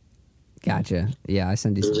sense. Gotcha. Yeah, I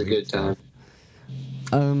send you. It was a good time.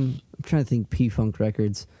 I'm trying to think P-Funk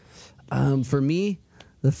records. For me,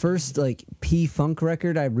 the first P-Funk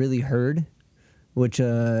record I really heard, which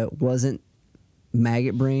wasn't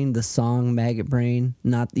Maggot Brain, the song Maggot Brain,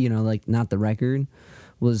 not not the record,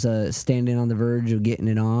 was Standing on the Verge of Getting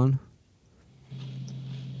It On.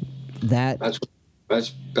 That's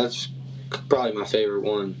probably my favorite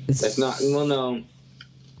one. It's not. Well, no.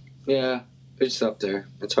 Yeah, it's up there.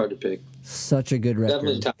 It's hard to pick. Such a good record.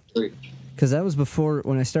 Definitely top 3. Because that was before,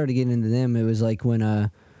 when I started getting into them, it was like when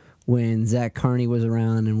Zach Carney was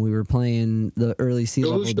around and we were playing the early Sea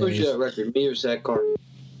Level days. Who showed you that record, me or Zach Carney?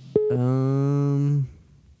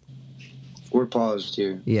 We're paused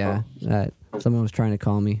here. Yeah, someone was trying to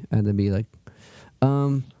call me. I had to be like,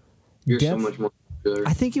 You're so much more good.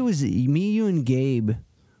 I think it was me, you, and Gabe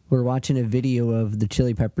were watching a video of the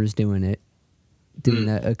Chili Peppers doing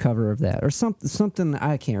a cover of that or something.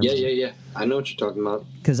 I can't remember. Yeah. I know what you're talking about.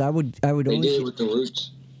 Because I would they only did it with the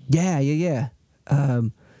Roots. Yeah.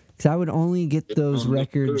 Because I would only get those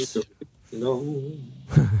records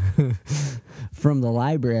from the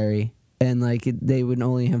library, and they would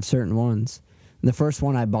only have certain ones. And the first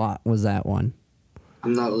one I bought was that one.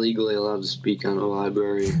 I'm not legally allowed to speak on a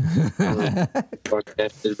library on a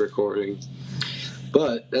podcasted recording.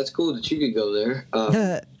 But that's cool that you could go there.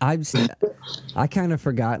 I kind of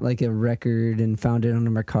forgot a record and found it under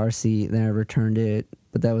my car seat, and then I returned it.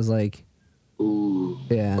 But that was ooh.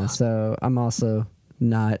 Yeah, so I'm also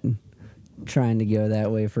not trying to go that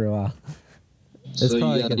way for a while. So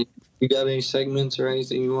you got any segments or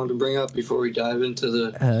anything you want to bring up before we dive into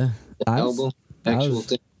the album?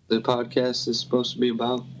 Thing the podcast is supposed to be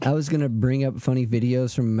about? I was going to bring up funny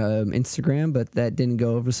videos from Instagram, but that didn't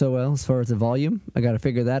go over so well as far as the volume. I got to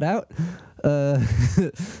figure that out.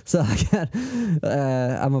 So I'm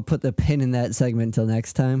going to put the pin in that segment until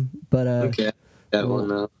next time. But okay, that one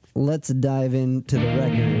now. Let's dive into the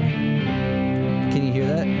record. Can you hear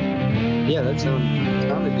that? Yeah, that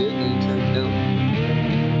sounded good. You turned it down.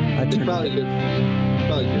 It's probably good.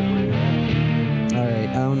 Probably good. All right,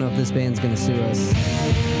 I don't know if this band's going to sue us.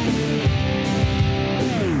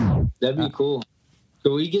 That'd be cool.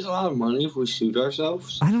 Could we get a lot of money if we sued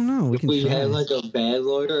ourselves? I don't know. If we had a bad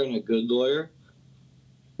lawyer and a good lawyer?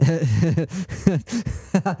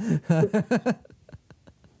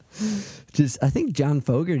 I think John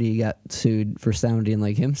Fogerty got sued for sounding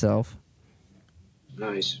like himself.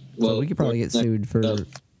 Nice. Well, so we could probably get sued for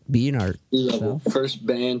being ourselves. First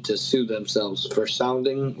band to sue themselves for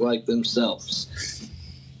sounding like themselves.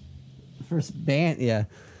 First band, yeah.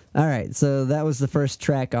 All right, so that was the first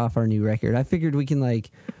track off our new record. I figured we can like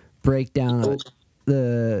break down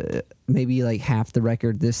the maybe like half the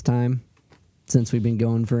record this time, since we've been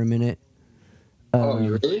going for a minute.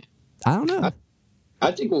 You really? I don't know.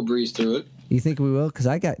 I think we'll breeze through it. You think we will? Because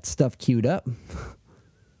I got stuff queued up.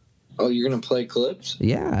 Oh, you're going to play clips?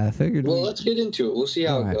 Yeah, I figured. Well, let's get into it. We'll see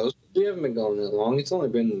how it goes. We haven't been going that long. It's only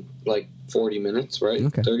been like 40 minutes, right?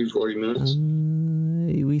 Okay. 30, 40 minutes.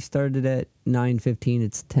 We started at 9:15.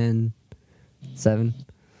 It's 10:07.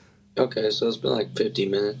 Okay, so it's been like 50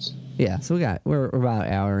 minutes. Yeah, so we're about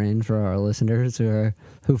an hour in for our listeners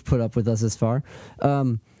who've put up with us this far.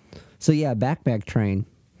 So yeah, Backpack Train.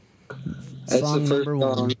 That's the first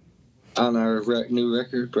song on our new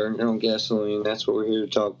record, Burn Your Own Gasoline. That's what we're here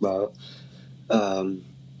to talk about.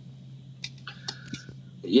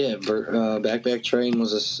 Backpack Train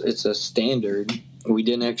it's a standard. We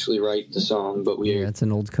didn't actually write the song, but it's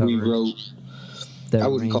an old cover. We wrote the I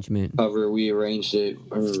wouldn't arrangement. Call it a cover. We arranged it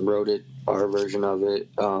and wrote it, our version of it.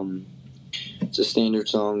 It's a standard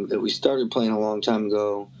song that we started playing a long time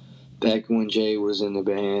ago, back when Jay was in the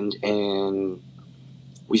band, and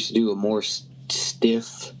we used to do a more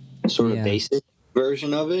stiff, sort of basic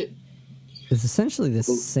version of it. It's essentially the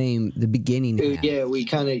same, the beginning half. Yeah, we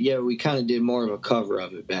kind of did more of a cover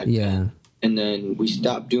of it back then. And then we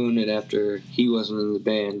stopped doing it after he wasn't in the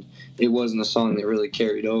band. It wasn't a song that really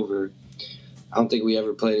carried over. I don't think we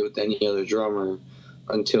ever played it with any other drummer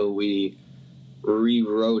until we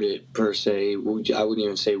rewrote it, per se. I wouldn't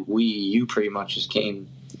even say we. You pretty much just came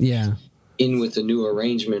in with a new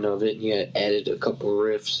arrangement of it, and you had added a couple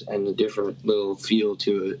riffs and a different little feel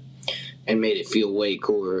to it and made it feel way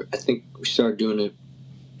cooler. I think we started doing it.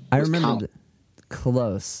 I remember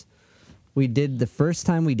close. We did, the first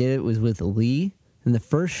time we did it was with Lee, and the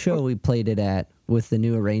first show we played it at with the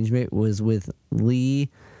new arrangement was with Lee.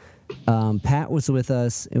 Pat was with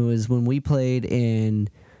us. It was when we played in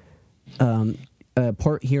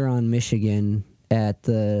Port Huron, Michigan at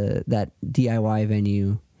that DIY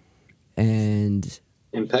venue. And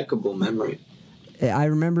impeccable memory. I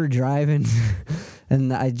remember driving,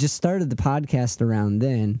 and I just started the podcast around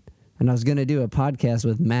then. And I was going to do a podcast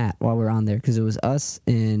with Matt while we were on there, because it was us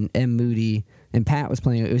and M. Moody, and Pat was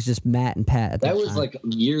playing. It was just Matt and Pat at that was time. Like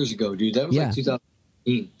years ago, dude. That was like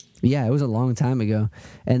 2015. Yeah, it was a long time ago.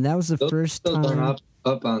 And that was the first time. Those aren't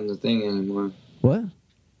up on the thing anymore. What?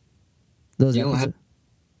 Those episodes?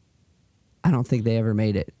 I don't think they ever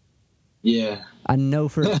made it. Yeah. I know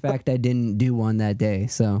for a fact I didn't do one that day,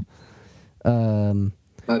 so. My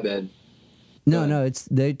bad. No,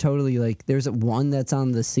 they totally, like, there's one that's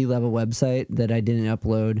on the Sea Level website that I didn't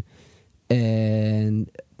upload,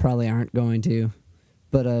 and probably aren't going to,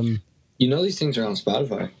 but these things are on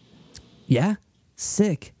Spotify. Yeah,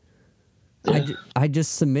 sick. Yeah. I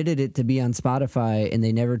just submitted it to be on Spotify, and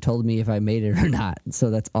they never told me if I made it or not,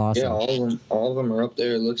 so that's awesome. Yeah, all of them are up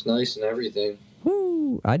there. It looks nice and everything.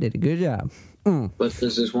 Woo! I did a good job. But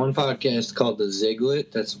there's this one podcast called The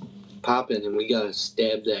Ziglet that's popping, and we gotta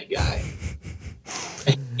stab that guy.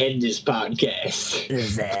 End this podcast.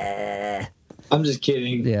 I'm just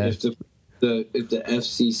kidding. Yeah. If the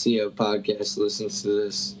FCC of podcast listens to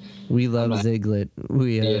this, we love Ziglet.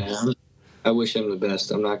 I wish him the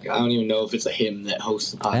best. I don't even know if it's a him that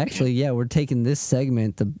hosts the podcast. Actually, yeah, we're taking this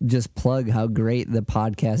segment to just plug how great the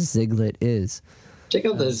podcast Ziglet is. Check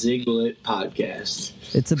out the Ziglet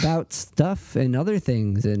podcast. It's about stuff and other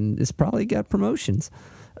things, and it's probably got promotions.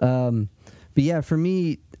 But yeah, for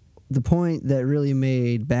me, the point that really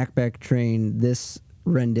made Backpack Train, this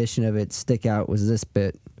rendition of it, stick out was this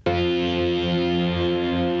bit.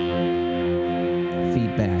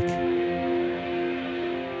 Feedback.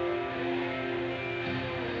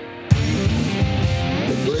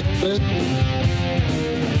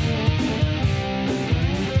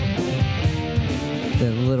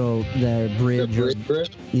 The bridge.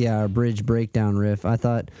 Yeah, bridge breakdown riff. I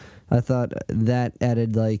thought that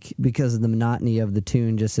added, like, because of the monotony of the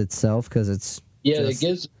tune just itself, because it's it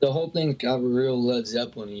gives the whole thing got a real Led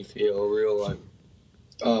Zeppelin-y feel, real like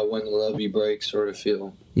When the Levee Breaks sort of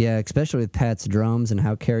feel. Yeah, especially with Pat's drums and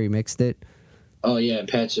how Kerry mixed it. Oh yeah,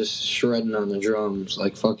 Pat's just shredding on the drums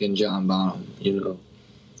like fucking John Bonham.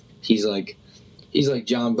 He's like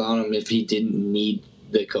John Bonham if he didn't need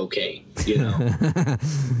the cocaine.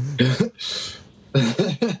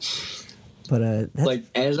 But like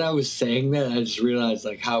as I was saying that, I just realized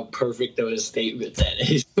like how perfect of a statement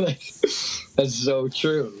that is. Like that's so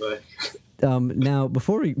true. Like, now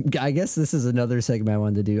before I guess this is another segment I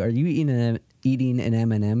wanted to do. Are you eating an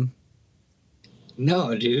M&M?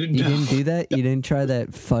 No, dude. You no. didn't do that? You didn't try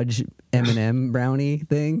that fudge M&M brownie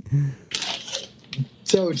thing?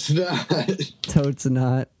 Totes not. Totes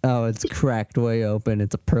not. Oh, it's cracked way open.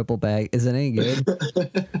 It's a purple bag. Is it any good?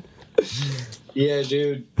 Yeah,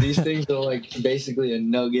 dude. These things are like basically a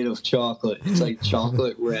nugget of chocolate. It's like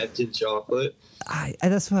chocolate wrapped in chocolate.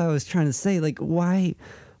 That's what I was trying to say. Like, why?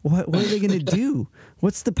 What are they gonna do?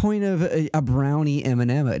 What's the point of a brownie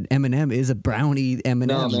M&M? An M&M is a brownie M&M.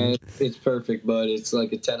 No, man, it's perfect, bud. It's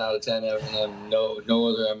like a 10 out of 10 M&M. No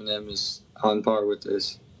other M&M is on par with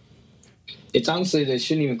this. It's honestly, they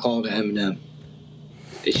shouldn't even call it an M&M.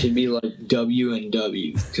 It should be like W and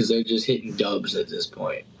W because they're just hitting dubs at this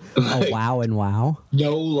point. Like, oh, wow and wow.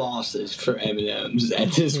 No losses for M&Ms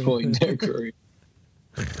at this point in their career.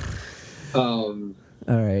 All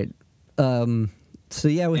right. So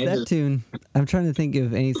yeah, with that tune, I'm trying to think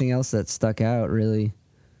of anything else that stuck out. Really,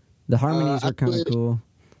 the harmonies were kind of cool.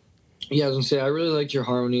 Yeah, I was gonna say I really liked your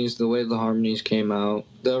harmonies. The way the harmonies came out,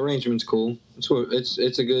 the arrangement's cool.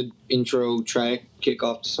 It's a good intro track, kick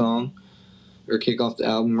off the song, or kick off the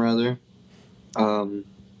album rather. So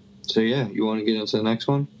yeah, you want to get into the next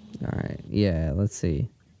one? All right. Yeah. Let's see.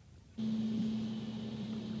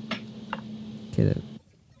 Get it.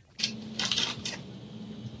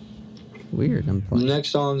 Weird. I'm playing. The next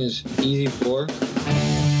song is Easy 4. There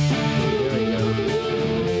we go.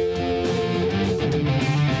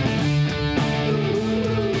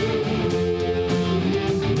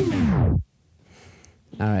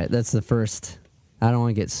 All right, that's the first. I don't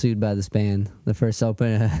want to get sued by this band. The first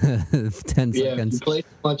open 10 seconds. Yeah, if you play too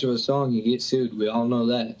much of a song, you get sued. We all know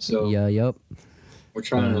that. So yeah, yep. We're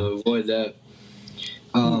trying to avoid that.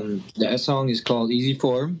 That song is called Easy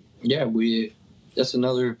 4. Yeah, that's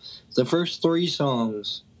another. The first 3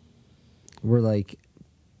 songs were like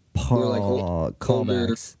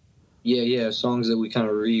callbacks. Yeah, songs that we kind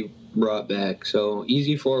of brought back. So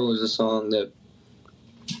Easy 4 was a song that,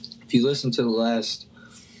 if you listen to the last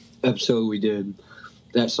episode we did,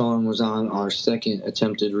 that song was on our second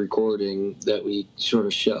attempted recording that we sort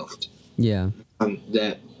of shelved. Yeah.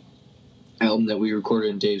 That album that we recorded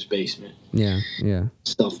in Dave's basement. Yeah.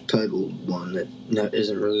 Self-titled one that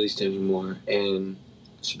isn't released anymore. And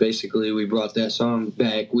so basically we brought that song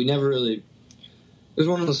back. We never really... It was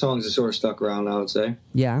one of the songs that sort of stuck around, I would say.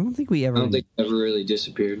 Yeah, I don't think it ever really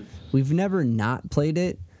disappeared. We've never not played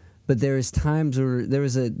it, but there was times where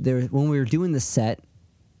when we were doing the set,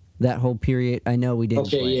 that whole period, I know we didn't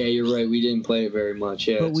play yeah, it. You're right. We didn't play it very much.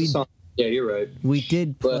 Yeah, but yeah, you're right. We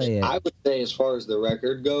did play it. I would say as far as the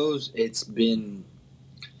record goes, it's been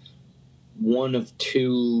one of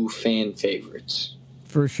 2 fan favorites.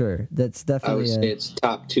 For sure. That's definitely I would say it's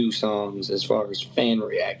top 2 songs as far as fan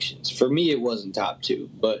reactions. For me, it wasn't top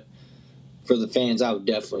 2, but for the fans, I would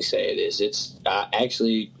definitely say it is. It's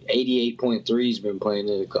actually 88.3's been playing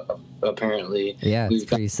it apparently. Yeah, it's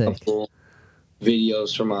pretty sick.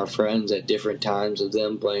 Videos from our friends at different times of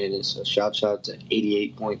them playing it. So shout out to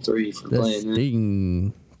 88.3 for playing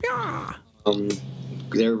it. Yeah.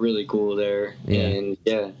 They're really cool there. Yeah. And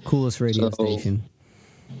yeah. Coolest radio station.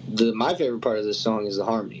 My favorite part of this song is the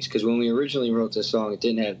harmonies, because when we originally wrote this song, it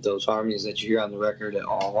didn't have those harmonies that you hear on the record at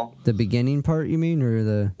all. The beginning part, you mean, or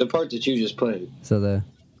the part that you just played? So the.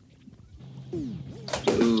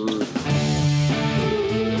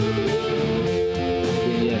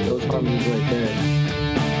 Yeah, those harmonies right there.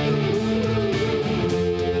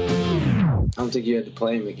 I don't think you had to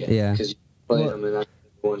play them again. Yeah, because you played them and not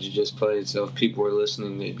the ones you just played. So if people were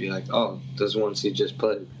listening, they'd be like, "Oh, those ones he just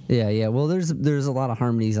played." Yeah. Well, there's a lot of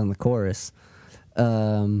harmonies on the chorus.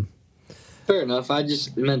 Fair enough. I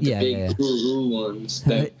just meant the big ooh ones.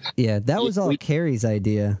 That, that was all Carrie's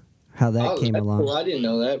idea. How that came along. Well, I didn't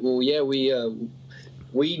know that. Well, yeah,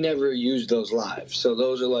 we never used those live. So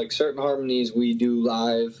those are like certain harmonies we do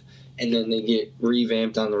live, and then they get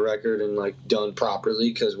revamped on the record and like done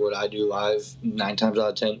properly, because what I do live 9 times out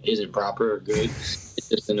of 10 isn't proper or good. It's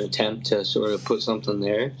just an attempt to sort of put something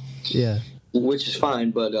there. Yeah. Which is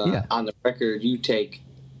fine, but on the record,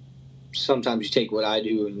 sometimes you take what I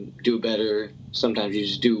do and do better. Sometimes you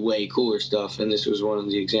just do way cooler stuff, and this was one of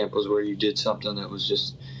the examples where you did something that was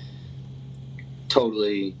just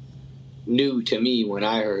totally new to me when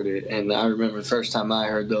I heard it. And I remember the first time I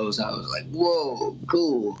heard those, I was like, whoa,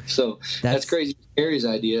 cool. So that's crazy. Carrie's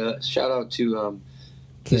idea. Shout out to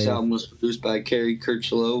this album was produced by Carrie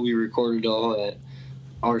Kirchlow. We recorded all at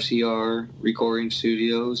RCR Recording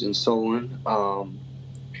Studios in Solon.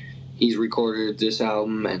 he's recorded this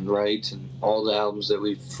album and writes, and all the albums that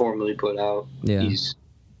we've formerly put out, he's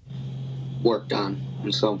worked on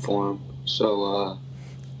in some form. So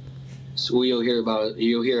you'll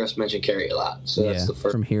hear us mention Kerry a lot. So that's the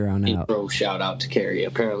first from here on intro out. Shout out to Kerry.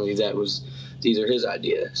 Apparently these are his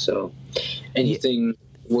ideas. So anything,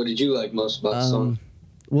 what did you like most about the song?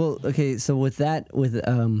 Well, okay, so with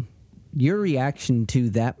your reaction to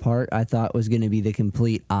that part, I thought was going to be the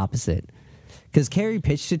complete opposite. Because Kerry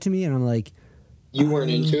pitched it to me, and I'm like... You weren't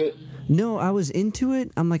into it? No, I was into it.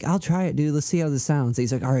 I'm like, I'll try it, dude. Let's see how this sounds.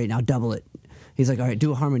 He's like, all right, now double it. He's like, all right,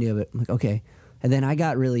 do a harmony of it. I'm like, okay. And then I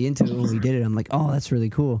got really into it when we did it. I'm like, oh, that's really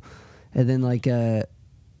cool. And then, like, I'm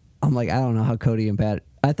like, I don't know how Cody and Pat...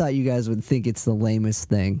 I thought you guys would think it's the lamest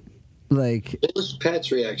thing. Like, what was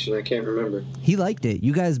Pat's reaction? I can't remember. He liked it.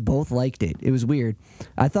 You guys both liked it. It was weird.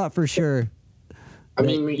 I thought for sure... I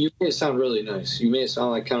mean, you made it sound really nice. You made it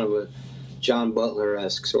sound like kind of a John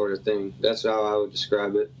Butler-esque sort of thing. That's how I would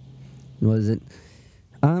describe it. Was it?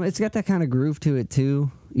 It's got that kind of groove to it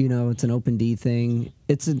too. You know, it's an open D thing.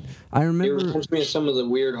 I remember. It reminds me of some of the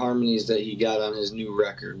weird harmonies that he got on his new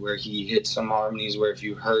record, where he hit some harmonies where if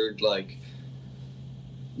you heard like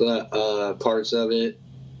the parts of it,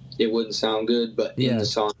 it wouldn't sound good, but in the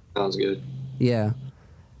song it sounds good. Yeah.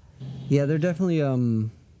 Yeah, they're definitely I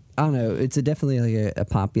don't know. It's definitely like a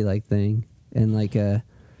poppy like thing, and like I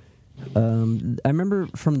remember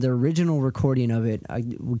from the original recording of it,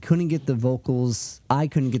 we couldn't get the vocals. I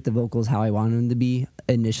couldn't get the vocals how I wanted them to be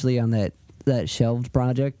initially on that shelved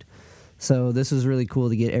project. So this was really cool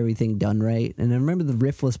to get everything done right. And I remember the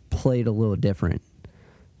riff was played a little different.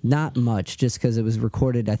 Not much, just because it was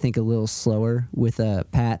recorded, I think, a little slower with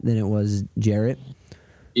Pat than it was Jarrett.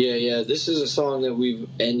 Yeah. This is a song that we've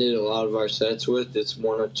ended a lot of our sets with. It's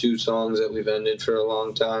one or two songs that we've ended for a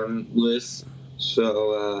long time with.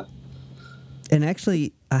 So, and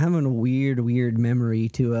actually, I have a weird memory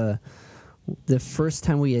to the first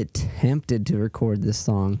time we attempted to record this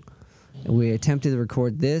song. We attempted to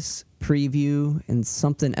record this preview and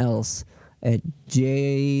something else at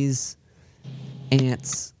Jay's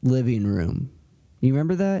aunt's living room. You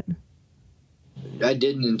remember that? I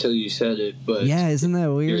didn't until you said it, but yeah, isn't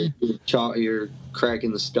that weird? You're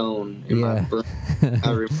cracking the stone in my brain.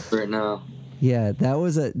 I remember it now. Yeah,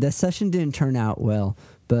 that session didn't turn out well,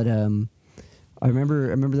 but I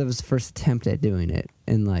remember that was the first attempt at doing it,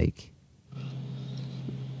 and like,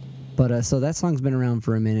 but so that song's been around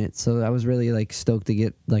for a minute, so I was really like stoked to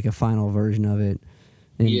get like a final version of it.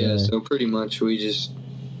 And, so pretty much we just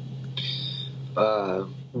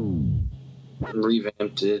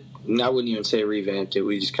revamped it. I wouldn't even say revamped it.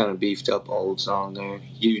 We just kind of beefed up an old song there.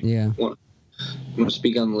 You want to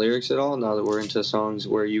speak on the lyrics at all? Now that we're into songs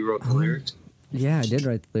where you wrote the lyrics. Yeah, I did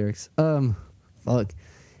write the lyrics. Fuck.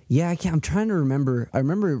 Yeah, I'm trying to remember. I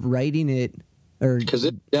remember writing it, because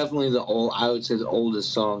it's definitely I would say the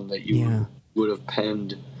oldest song that you would have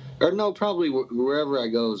penned, or no, probably Wherever I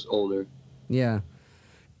Go is older. Yeah.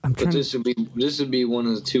 But this would be one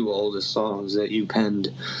of the two oldest songs that you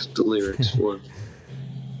penned the lyrics for.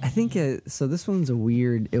 I think so. This one's a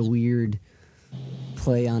weird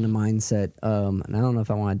play on a mindset. And I don't know if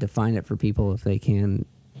I want to define it for people if they can,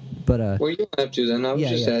 but well, you don't have to then. I was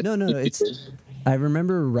just asking. No. It's. I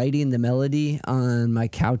remember writing the melody on my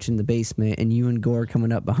couch in the basement, and you and Gore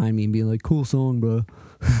coming up behind me and being like, "Cool song, bro."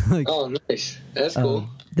 Like, oh, nice. That's cool.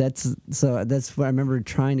 That's what I remember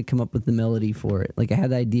trying to come up with the melody for it. Like I had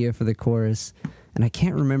the idea for the chorus, and I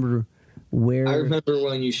can't remember where. I remember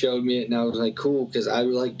when you showed me it, and I was like, cool, because I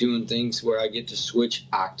like doing things where I get to switch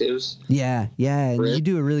octaves. Yeah, and you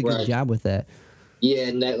do a really good job with that. Yeah,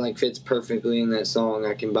 and that like fits perfectly in that song.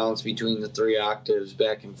 I can bounce between the 3 octaves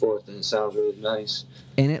back and forth, and it sounds really nice.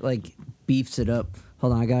 And it like beefs it up.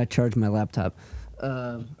 Hold on, I gotta charge my laptop.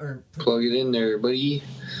 Plug it in there, buddy.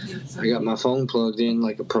 I got my phone plugged in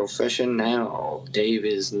like a professional. Dave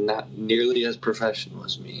is not nearly as professional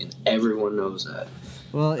as me, and everyone knows that.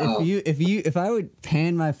 Well, if I would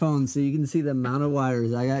pan my phone so you can see the amount of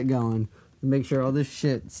wires I got going, make sure all this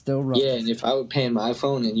shit still runs. Yeah, and if I would pan my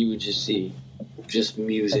phone, and you would just see just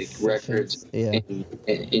music, records, and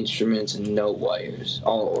instruments, and no wires,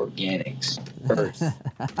 all organics. Earth.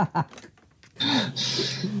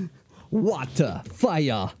 Water,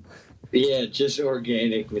 fire. Yeah, just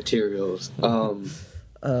organic materials. So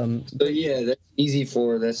yeah, that's Easy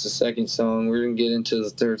 4. That's the second song. We're gonna get into the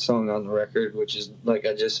third song on the record, which is, like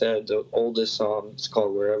I just said, the oldest song. It's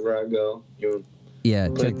called Wherever I Go.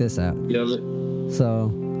 Check this out.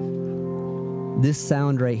 So this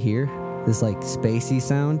sound right here, this like spacey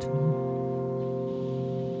sound,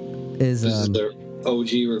 is this is their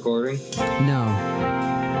OG recording? No.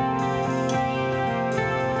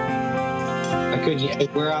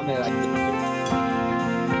 couldn't. Where I'm at,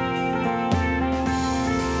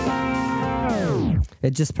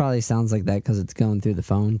 It just probably sounds like that because it's going through the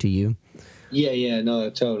phone to you. Yeah, no,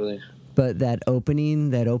 totally. But that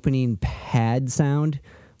opening pad sound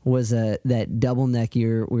was that double neck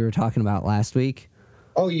we were talking about last week.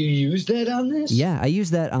 Oh, you used that on this? Yeah, I use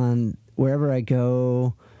that on wherever I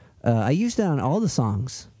go. I used that on all the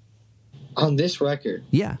songs. On this record?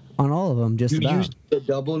 Yeah, on all of them, just about. You used the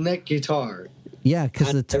double neck guitar? Yeah,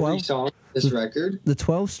 because the 12... Every song on this record? The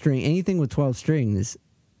 12-string, anything with 12 strings.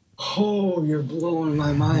 Oh, you're blowing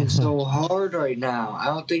my mind so hard right now. I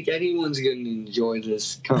don't think anyone's going to enjoy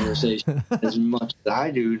this conversation as much as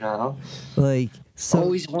I do now. Like, so...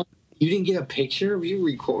 Always want... You didn't get a picture of you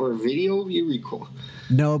record or a video of you record?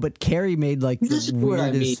 No, but Carrie made like the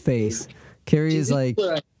weirdest face. Carrie is like...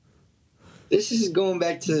 This is going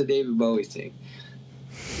back to the David Bowie thing.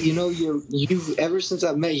 You know, you've ever since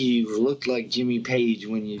I've met you, you've looked like Jimmy Page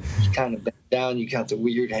when you kind of back down. You got the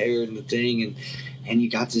weird hair and the thing, and you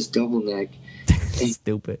got this double neck.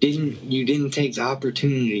 Stupid. You didn't take the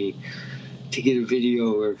opportunity to get a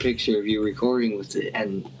video or a picture of you recording with it,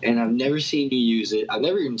 and I've never seen you use it. I've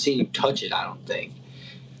never even seen you touch it. I don't think.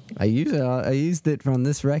 I used it from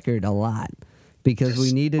this record a lot because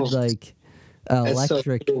we needed like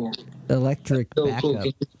electric so backup. cool. Can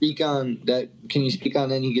you speak on that? Can you speak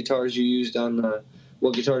on any guitars you used on the?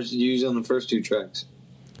 What guitars did you use on the first two tracks?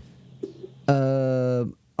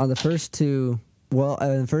 On the first two. Well,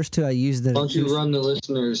 the first two I used the... Why don't you run the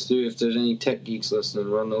listeners through, if there's any tech geeks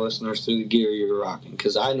listening, run the listeners through the gear you're rocking.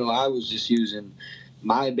 Because I know I was just using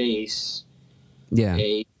my bass,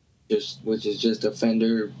 which is just a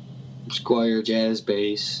Fender Squier jazz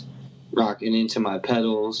bass, rocking into my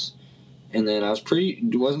pedals. And then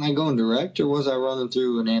wasn't I going direct, or was I running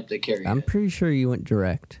through an amp that carried I'm pretty sure you went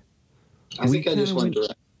direct. I think I just went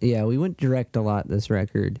direct. Yeah, we went direct a lot this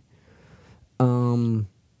record.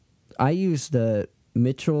 I used the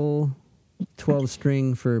Mitchell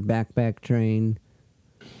 12-string for Backpack Train,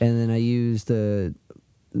 and then I used that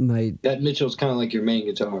Mitchell's kind of like your main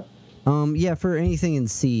guitar. Yeah, for anything in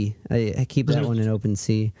C. I keep that one in open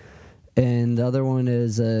C. And the other one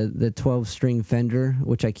is the 12-string Fender,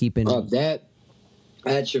 which I keep in... Oh,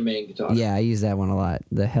 that's your main guitar. Yeah, I use that one a lot.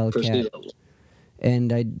 The Hellcat.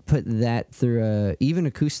 And I put that through even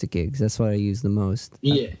acoustic gigs. That's what I use the most.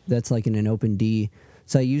 Yeah. That's like in an open D.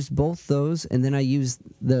 So I used both those, and then I used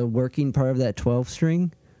the working part of that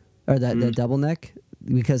 12-string, or that double neck,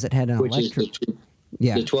 because it had an electric...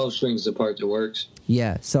 The 12 strings is the part that works.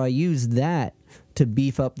 Yeah, so I used that to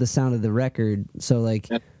beef up the sound of the record. So like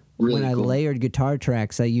when I layered guitar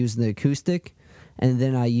tracks, I used the acoustic, and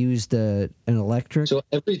then I used an electric. So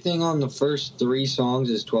everything on the first 3 songs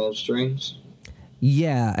is 12 strings?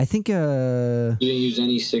 Yeah, I think... You didn't use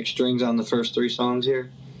any 6 strings on the first 3 songs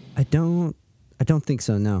here? I don't think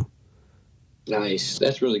so, no. Nice.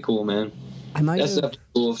 That's really cool, man. That's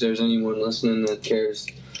cool if there's anyone listening that cares.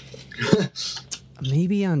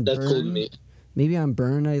 Maybe on That's Burn. Cool to me. Maybe on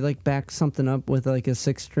Burn I like back something up with like a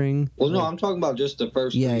 6-string. Well, no, I'm talking about just the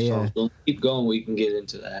first 3 songs. We'll keep going, we can get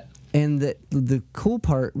into that. And the cool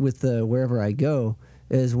part with the Wherever I Go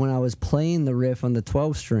is when I was playing the riff on the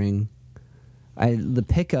 12-string, the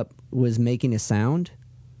pickup was making a sound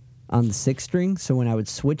on the 6-string, so when I would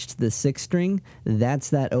switch to the 6-string, that's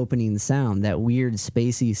that opening sound, that weird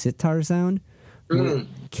spacey sitar sound,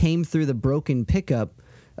 came through the broken pickup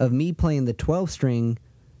of me playing the 12-string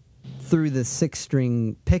through the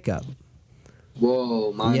 6-string pickup.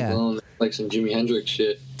 Whoa, mind blown. Like some Jimi Hendrix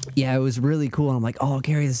shit. Yeah, it was really cool. And I'm like, oh,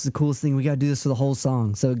 Gary, this is the coolest thing. We got to do this for the whole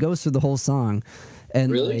song. So it goes through the whole song.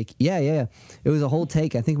 And really? Like, yeah. It was a whole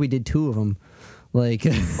take. I think we did 2 of them. Like...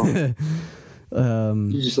 you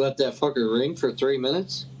just let that fucker ring for 3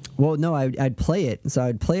 minutes? Well, no, I'd play it. So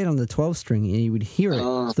I'd play it on the 12-string, and you would hear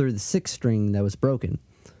it through the 6-string that was broken.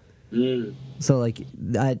 So like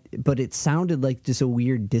that, but it sounded like just a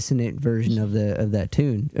weird dissonant version of that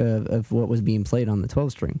tune of what was being played on the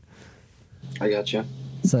 12-string. I gotcha.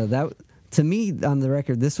 So that, to me, on the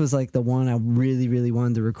record, this was like the one I really, really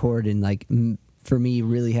wanted to record, and like for me,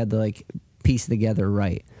 really had to like piece together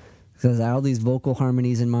right, because I had all these vocal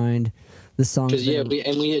harmonies in mind. The song, we had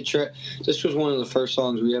this was one of the first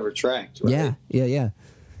songs we ever tracked, right? Yeah.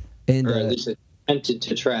 And or at least attempted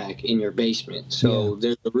to track in your basement. So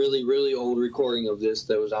there's a really, really old recording of this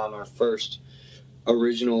that was on our first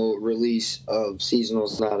original release of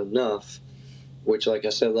Seasonal's Not Enough, which, like I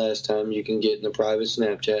said last time, you can get in a private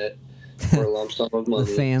Snapchat for a lump sum of money.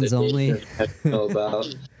 The fans only. Know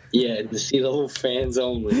about. Yeah, to see the whole fans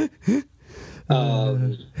only.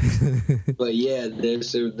 But yeah,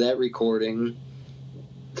 there's that recording,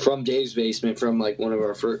 from Dave's basement, from like one of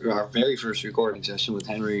our very first recording session with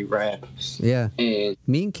Henry Rapp. Yeah. And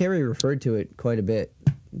me and Carrie referred to it quite a bit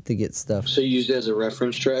to get stuff. So you used it as a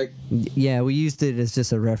reference track? Yeah, we used it as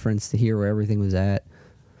just a reference to hear where everything was at.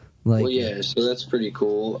 Like, well, yeah, so that's pretty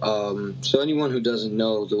cool. So anyone who doesn't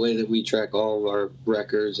know, the way that we track all of our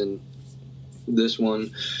records and this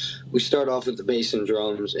one, we start off with the bass and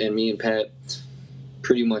drums, and me and Pat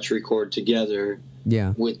pretty much record together.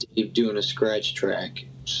 Yeah. With Dave doing a scratch track.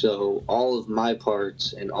 So all of my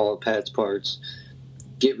parts and all of Pat's parts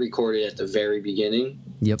get recorded at the very beginning.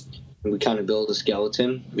 Yep. And we kind of build a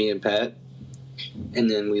skeleton, me and Pat, and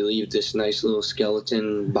then we leave this nice little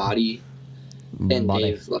skeleton body. And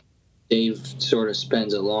Dave sort of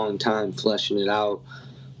spends a long time fleshing it out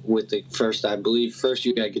with the first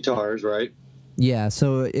you got guitars, right? Yeah,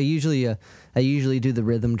 so I usually do the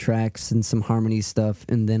rhythm tracks and some harmony stuff,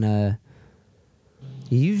 and then I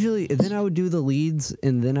would do the leads,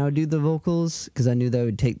 and then I would do the vocals, because I knew that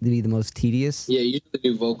would be the most tedious. Yeah, you usually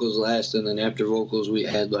do vocals last, and then after vocals we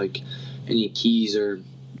add like any keys or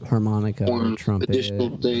harmonica or trumpet,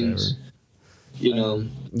 additional things. Whatever. You know.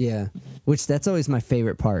 Yeah, which that's always my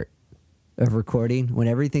favorite part of recording, when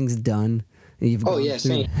everything's done.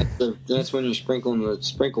 Same. That's when you're sprinkling the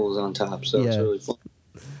sprinkles on top, so it's really fun.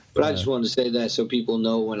 But I just wanted to say that so people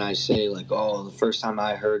know when I say, like, oh, the first time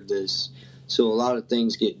I heard this. So a lot of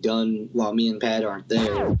things get done while me and Pat aren't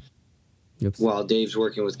there, while Dave's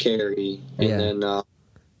working with Carrie. And then...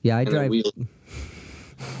 I drive...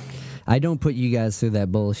 I don't put you guys through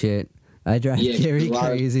that bullshit. I drive Carrie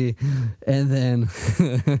crazy, and then...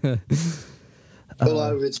 A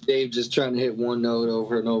lot of it's Dave just trying to hit one note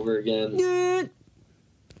over and over again.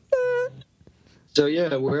 So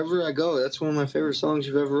yeah, wherever I go, that's one of my favorite songs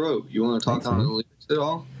you've ever wrote. You want to talk on the lyrics at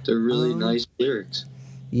all? They're really nice lyrics.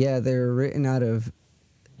 Yeah, they're written out of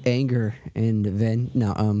anger and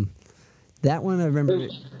that one I remember.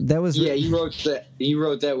 That was you wrote that. You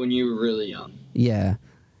wrote that when you were really young. Yeah,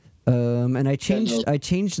 and I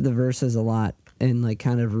changed the verses a lot and like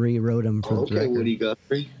kind of rewrote them for the record. Woody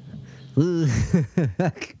Guthrie.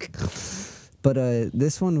 But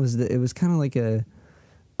this one was it was kind of like a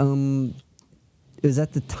it was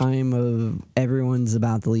at the time of everyone's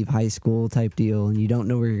about to leave high school type deal, and you don't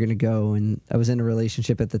know where you're gonna go. And I was in a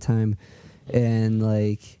relationship at the time, and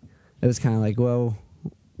like it was kind of like, well,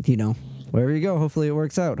 you know, wherever you go, hopefully it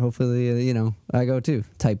works out. Hopefully, you know, I go too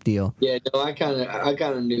type deal. Yeah, no, I kind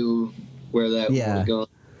of knew where that was going.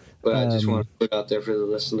 But I just want to put it out there for the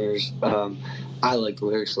listeners. I like the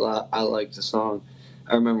lyrics a lot. I like the song.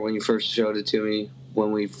 I remember when you first showed it to me,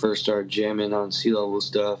 when we first started jamming on Sea Level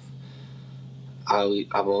stuff.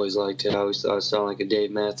 I've always liked it. I always thought it sounded like a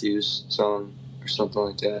Dave Matthews song or something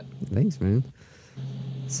like that. Thanks, man.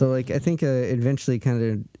 So, like, I think it eventually kind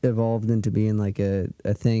of evolved into being like a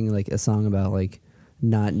thing, like a song about like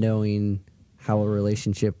not knowing how a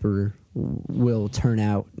relationship will turn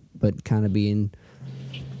out, but kind of being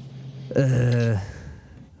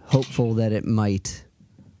hopeful that it might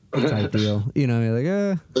type deal. You know,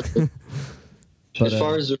 you're like, But, as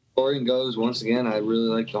far as the recording goes, once again, I really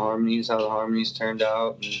like the harmonies, how the harmonies turned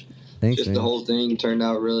out. And thanks, man. The whole thing turned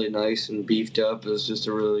out really nice and beefed up. It was just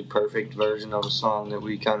a really perfect version of a song that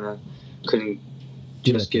we kind of couldn't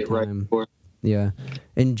just get right before. Yeah.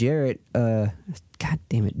 And Jarrett, God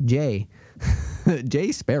damn it, Jay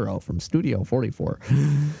Sparrow from Studio 44.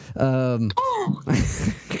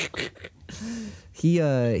 He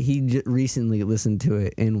recently listened to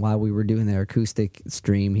it, and while we were doing the acoustic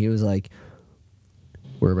stream, he was like,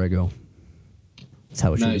 wherever I go, that's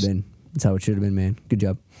how it should have been. That's how it should have been, man. Good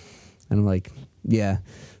job. And I'm like, yeah.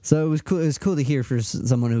 So it was cool. It was cool to hear for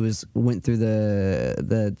someone who went through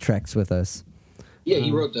the tracks with us. Yeah,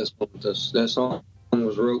 he wrote that song with us. That song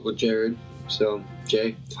was wrote with Jared. So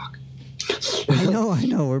Jay, fuck. I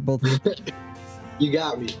know. We're both. You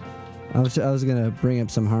got me. I was gonna bring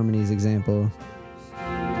up some harmonies example.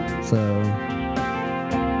 So.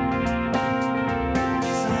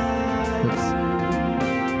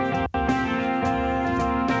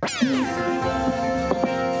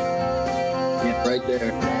 Right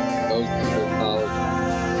there.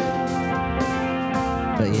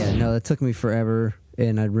 But yeah, no, it took me forever,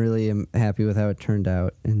 and I really am happy with how it turned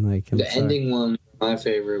out. And like the ending one, my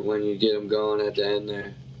favorite, when you get them going at the end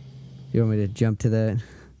there. You want me to jump to that?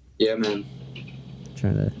 Yeah, man.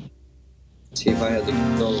 Trying to see if I had the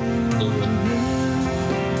control.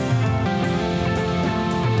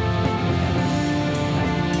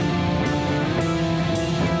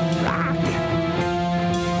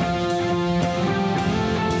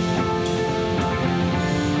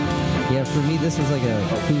 Yeah, for me, this was like a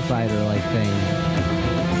Foo Fighter like thing.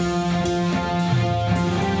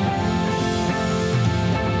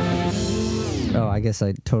 guess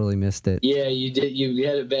I totally missed it. Yeah, you did. You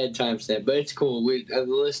had a bad timestamp, but it's cool. The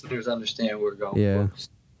listeners understand where we're going. Yeah.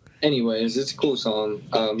 Anyways, it's a cool song.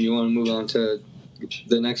 You want to move on to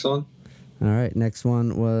the next one? All right, next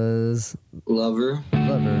one was Lover.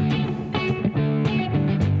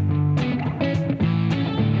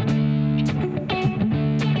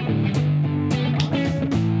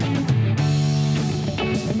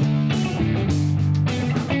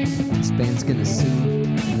 This band's gonna sue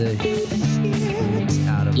the shit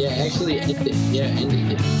out of. Yeah, actually, end it. Yeah, end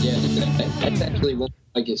it. Yeah, that's actually one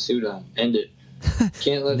I get sued on. End it.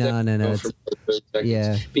 Can't let that go for 30 seconds.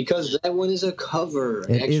 Yeah, because that one is a cover.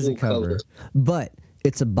 It is a cover, but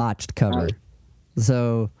it's a botched cover.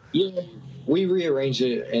 So yeah, we rearranged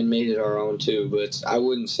it and made it our own too. But I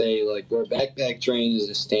wouldn't say like where Backpack Train is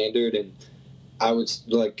a standard, and I would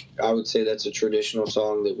say that's a traditional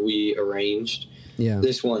song that we arranged. Yeah,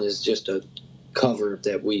 this one is just a cover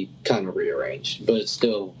that we kind of rearranged, but it's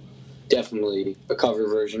still definitely a cover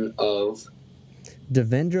version of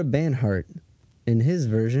Devendra Banhart in his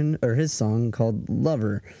version or his song called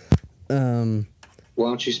Lover. Why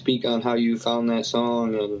don't you speak on how you found that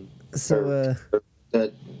song and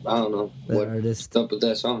that I don't know what artist up with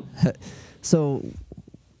that song? So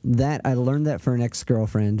that I learned that for an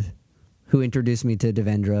ex-girlfriend who introduced me to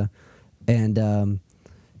Devendra, and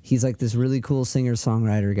he's like this really cool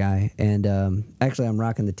singer-songwriter guy. And actually, I'm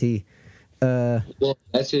rocking the tee. Well,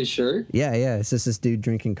 that's his shirt? Yeah. It's just this dude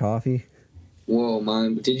drinking coffee. Whoa,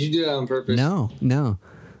 man. Did you do that on purpose? No.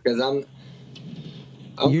 Because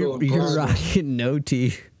you're rocking no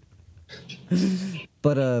tee.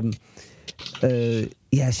 But,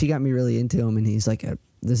 yeah, she got me really into him, and he's like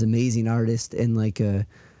this amazing artist. And, like,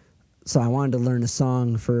 so I wanted to learn a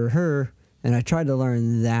song for her, and I tried to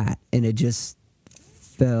learn that, and it just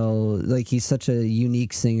fell, like, he's such a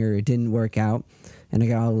unique singer. It didn't work out, and I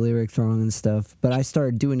got all the lyrics wrong and stuff. But I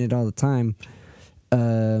started doing it all the time.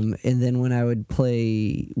 And then when I would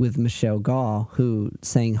play with Michelle Gaw, who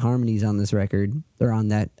sang harmonies on this record, or on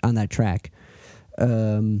that track,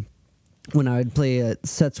 when I would play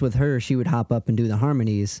sets with her, she would hop up and do the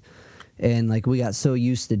harmonies. And, like, we got so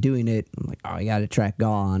used to doing it, I'm like, oh, I got to track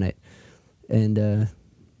Gaw on it. And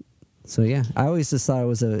so, yeah, I always just thought it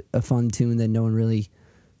was a fun tune that no one really,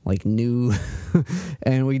 like, knew.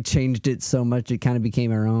 And we changed it so much, it kind of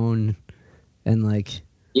became our own. And, like...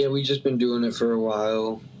 Yeah, we've just been doing it for a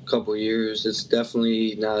while, a couple years. It's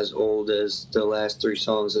definitely not as old as the last 3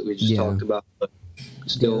 songs that we just talked about, but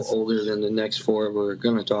still older than the next 4 we're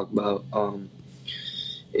going to talk about.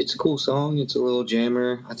 It's a cool song. It's a little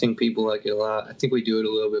jammer. I think people like it a lot. I think we do it a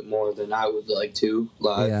little bit more than I would like to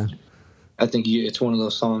live. Yeah. I think it's one of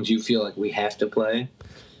those songs you feel like we have to play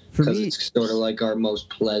because it's sort of like our most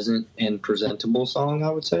pleasant and presentable song, I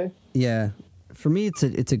would say. Yeah. For me, it's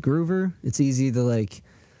a groover. It's easy to, like...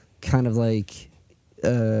 kind of like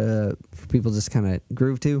for people just kind of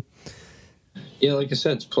groove to. Yeah, like I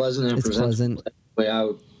said, it's pleasant and presentable. Pleasant. That's the way I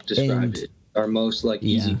would describe it. Our most like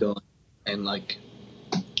easygoing, and like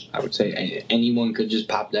I would say anyone could just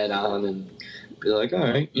pop that on and be like, all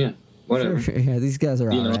right, yeah, whatever. Sure. Yeah, these guys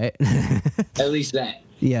are all right. At least that.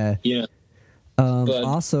 Yeah. Yeah. But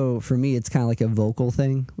also for me, it's kind of like a vocal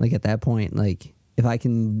thing. Like at that point, like if I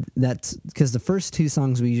can, that's because the first 2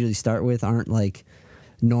 songs we usually start with aren't like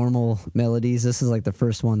normal melodies. This is like the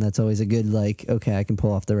first one that's always a good, like, okay, I can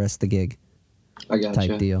pull off the rest of the gig. I gotcha.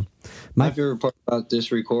 Type deal. My favorite part about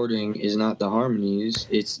this recording is not the harmonies,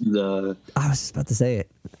 it's the... I was just about to say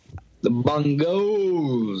it. The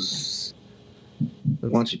bongos. Why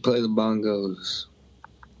don't you play the bongos?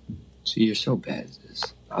 See, you're so bad at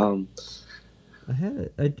this. I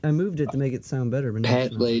had it. I moved it to make it sound better. But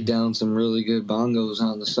Pat laid down some really good bongos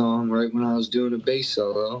on the song right when I was doing a bass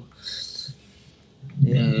solo.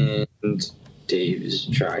 Yeah. And Dave is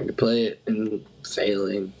trying to play it and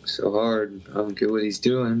failing so hard. I don't get what he's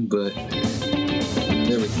doing, but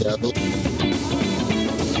there we go.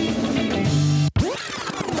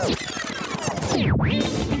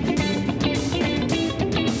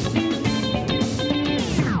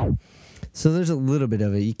 So there's a little bit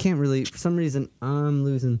of it. You can't really, for some reason, I'm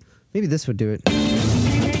losing. Maybe this would do it.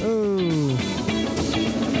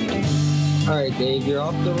 All right, Dave, you're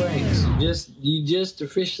off the ranks. You just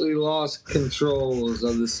officially lost controls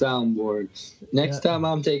of the soundboard. Next time,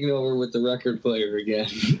 I'm taking over with the record player again.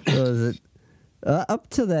 What was it? Up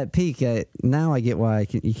to that peak, now I get why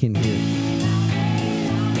you can hear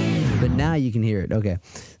it. But now you can hear it. Okay.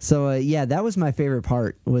 So, yeah, that was my favorite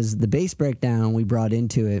part, was the bass breakdown we brought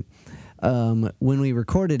into it. When we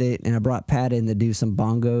recorded it, and I brought Pat in to do some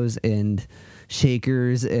bongos and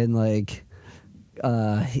shakers and, like...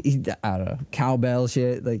 I don't know, cowbell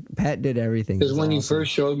shit. Like Pat did everything. Because when you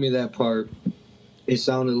first showed me that part, it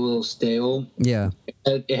sounded a little stale. Yeah.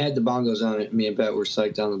 It had the bongos on it. Me and Pat were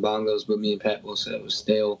psyched on the bongos, but me and Pat both said it was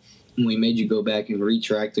stale. And we made you go back and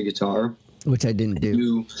retrack the guitar, which I didn't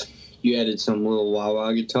do. You added some little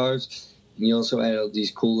wah-wah guitars, and you also added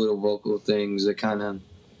these cool little vocal things that kind of...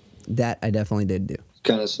 That I definitely did do.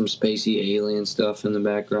 Kind of some spacey alien stuff in the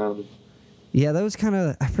background. Yeah, that was kind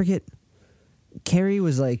of... I forget... Carrie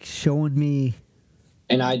was like showing me...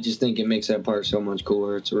 And I just think it makes that part so much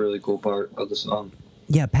cooler. It's a really cool part of the song.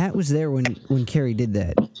 Yeah, Pat was there when Carrie did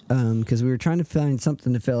that. Because we were trying to find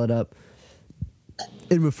something to fill it up.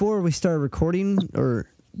 And before we started recording, or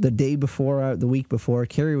the day before, the week before,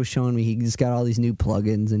 Carrie was showing me he just got all these new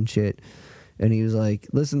plugins and shit. And he was like,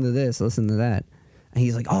 listen to this, listen to that. And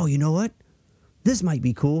he's like, oh, you know what? This might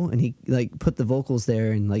be cool. And he like put the vocals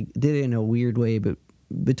there and like did it in a weird way, but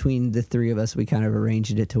between the three of us, we kind of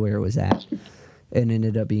arranged it to where it was at. And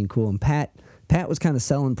ended up being cool. And Pat was kind of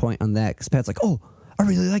selling point on that, because Pat's like, oh, I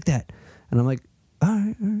really like that. And I'm like, all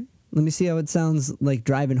right. Let me see how it sounds like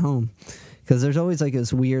driving home. Because there's always like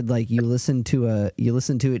this weird, like you listen to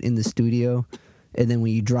it in the studio, and then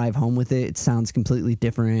when you drive home with it, it sounds completely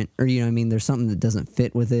different. Or, you know what I mean? There's something that doesn't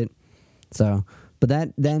fit with it. So, but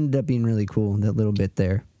that ended up being really cool, that little bit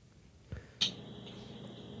there.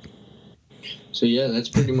 So yeah, that's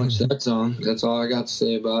pretty much that song. That's all I got to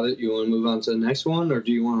say about it. You want to move on to the next one, or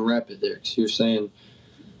do you want to wrap it there? Because you're saying,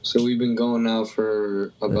 so we've been going now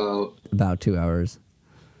for about 2 hours.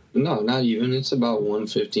 No, not even. It's about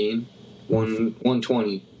 1:15,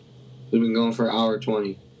 1:20. We've been going for an hour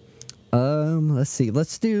 20. Let's see.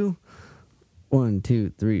 Let's do 1,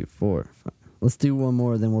 2, 3, 4, 5. Let's do one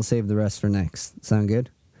more, then we'll save the rest for next. Sound good?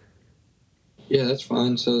 Yeah, that's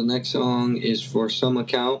fine. So the next song is For Some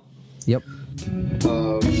Account. Yep.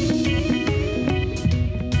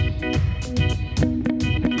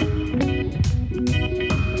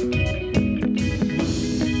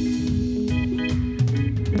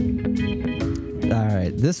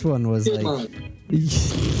 Alright, this one was like...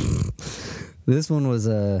 This one was,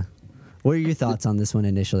 what are your thoughts on this one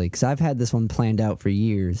initially? Because I've had this one planned out for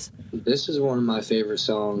years. This is one of my favorite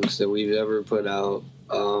songs that we've ever put out.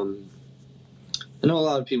 I know a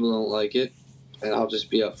lot of people don't like it, and I'll just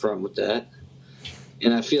be upfront with that.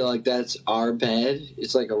 And I feel like that's our bad.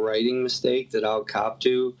 It's like a writing mistake that I'll cop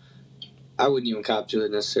to. I wouldn't even cop to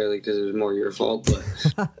it necessarily because it was more your fault,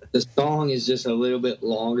 but the song is just a little bit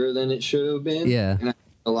longer than it should have been. Yeah. And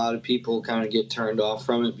a lot of people kind of get turned off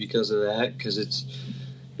from it because of that, because it's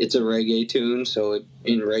a reggae tune. So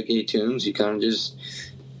in reggae tunes, you kind of just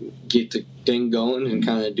get the thing going and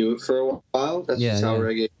kind of do it for a while. That's just how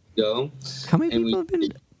reggae go. How many people have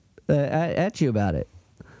been at you about it?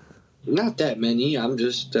 Not that many. I'm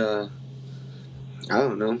just, I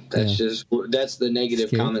don't know. That's the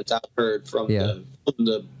negative comments I've heard from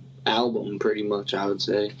the album, pretty much, I would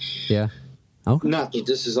say. Yeah. Okay. Not that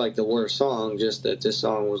this is like the worst song, just that this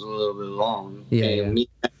song was a little bit long. Yeah. Me,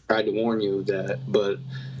 I tried to warn you of that. But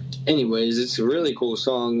anyways, it's a really cool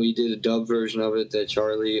song. We did a dub version of it that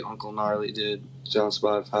Charlie, Uncle Gnarly did. It's on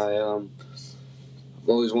Spotify. I've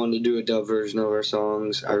always wanted to do a dub version of our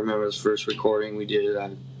songs. I remember this first recording we did.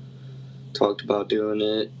 I talked about doing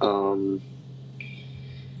it.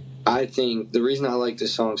 I think the reason I like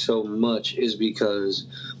this song so much is because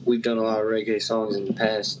we've done a lot of reggae songs in the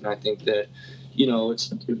past, and I think that, it's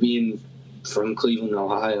being from Cleveland,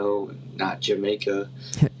 Ohio, not Jamaica.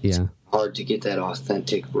 Yeah. It's hard to get that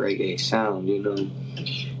authentic reggae sound,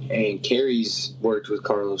 And Carrie's worked with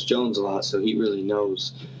Carlos Jones a lot, so he really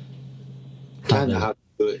knows kind of how to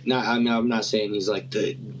do it. I'm not saying he's like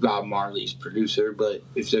the Bob Marley's producer, but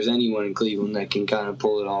if there's anyone in Cleveland that can kind of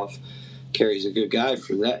pull it off, Carrie's a good guy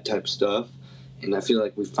for that type of stuff. And I feel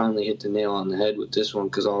like we finally hit the nail on the head with this one,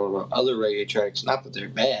 because all of our other reggae tracks, not that they're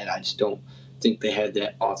bad, I just don't think they had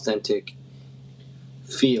that authentic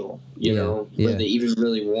feel, you know, where they even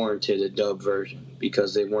really warranted a dub version,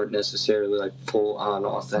 because they weren't necessarily like full on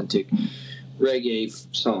authentic reggae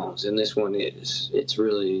songs. And this one it's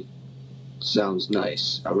really sounds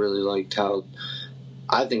nice. I really liked how,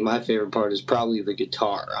 I think my favorite part is probably the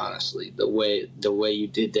guitar, honestly, the way you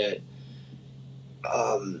did that.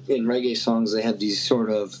 In reggae songs, they have these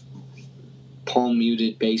sort of palm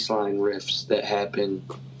muted bass line riffs that happen.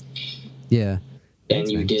 Yeah. And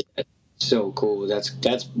you did that so cool. That's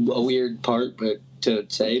a weird part to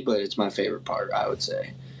say, but it's my favorite part, I would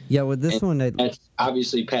say. Yeah, with this one, that's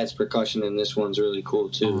obviously Pat's percussion in this one's really cool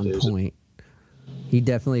too. On point. He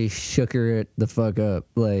definitely shook her the fuck up.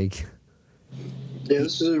 Like, yeah,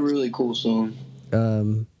 this is a really cool song.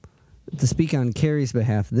 To speak on Carrie's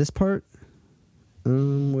behalf, this part,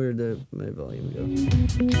 Where'd my volume go?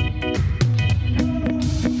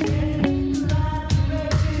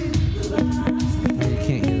 You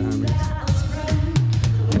can't hear the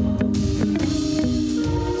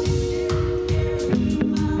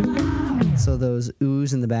harmonies. So those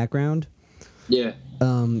oohs in the background. Yeah.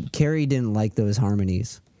 Carrie didn't like those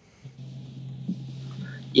harmonies.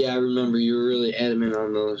 Yeah, I remember you were really adamant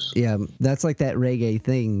on those. Yeah, that's like that reggae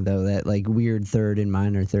thing, though, that like weird third and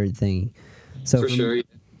minor third thing. So for sure. Yeah.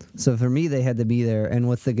 So for me, they had to be there. And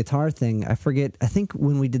with the guitar thing, I think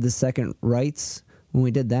when we did the second Rights, when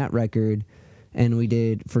we did that record, and we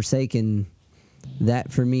did Forsaken,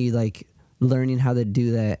 that for me, like learning how to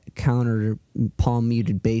do that counter palm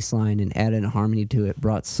muted bass line and adding a harmony to it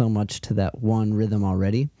brought so much to that one rhythm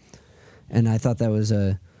already. And I thought that was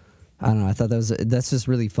that's just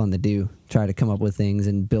really fun to do. Try to come up with things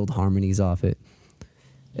and build harmonies off it.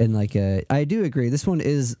 And like, I do agree, this one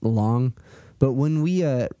is long, but when we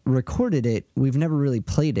recorded it, we've never really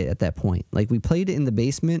played it at that point. Like, we played it in the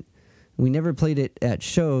basement. We never played it at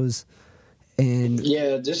shows. And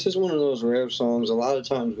yeah, this is one of those rare songs. A lot of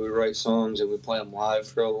times we write songs and we play them live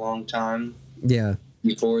for a long time. Yeah.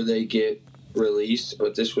 Before they get released.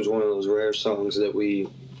 But this was one of those rare songs that we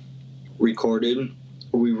recorded.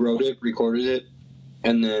 We wrote it, recorded it,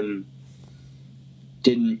 and then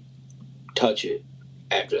didn't touch it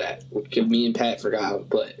after that. Me and Pat forgot,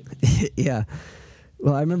 but yeah.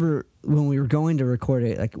 Well, I remember when we were going to record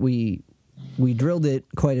it, like we drilled it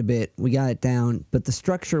quite a bit. We got it down, but the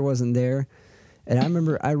structure wasn't there. And I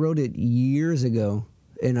remember I wrote it years ago,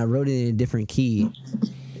 and I wrote it in a different key.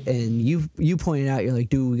 And you pointed out, you're like,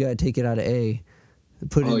 dude, we got to take it out of A.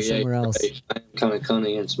 Put it in somewhere else. Right. I'm kind of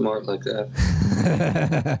cunning and smart like that.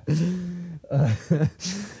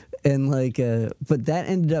 And like, but that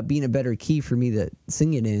ended up being a better key for me to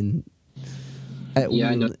sing it in. I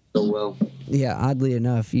know so well. Yeah, oddly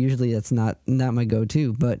enough, usually that's not my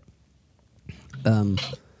go-to. But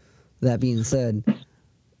that being said,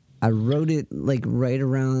 I wrote it like right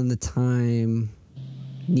around the time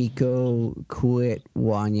Nico quit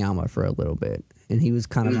Wanyama for a little bit. And he was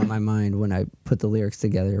kind of on my mind when I put the lyrics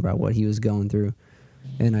together about what he was going through.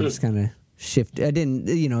 And I just kind of shifted. I didn't,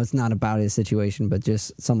 it's not about his situation, but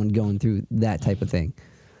just someone going through that type of thing.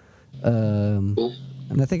 And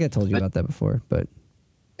I think I told you about that before, but.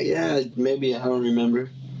 Yeah, maybe. I don't remember.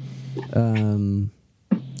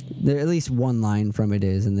 There at least one line from it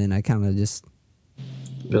is, and then I kind of just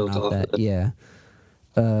built off that. Yeah.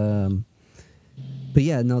 But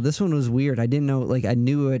yeah, no, this one was weird. I didn't know, like, I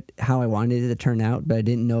knew it how I wanted it to turn out, but I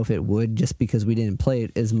didn't know if it would, just because we didn't play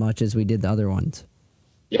it as much as we did the other ones.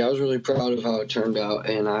 Yeah, I was really proud of how it turned out,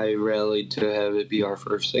 and I rallied to have it be our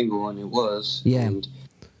first single, and it was. Yeah. And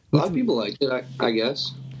a lot of people liked it, I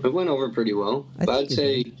guess. It went over pretty well. But I'd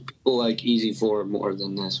say people like Easy 4 more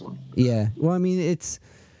than this one. Yeah. Well, I mean, it's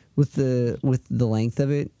with the length of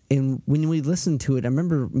it. And when we listened to it, I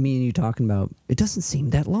remember me and you talking about, it doesn't seem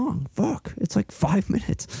that long. Fuck. It's like 5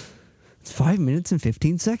 minutes. It's 5 minutes and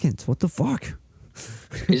 15 seconds. What the fuck?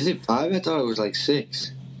 Is it 5? I thought it was like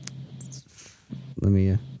 6. Let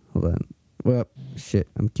me, hold on. Well, shit.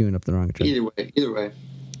 I'm queuing up the wrong track. Either way.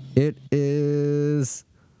 It is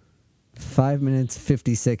 5 minutes,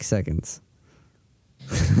 56 seconds.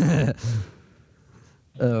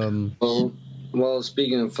 Well,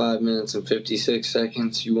 speaking of 5 minutes and 56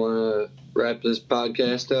 seconds, you want to wrap this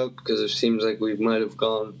podcast up? Because it seems like we might have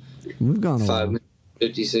gone 5 minutes,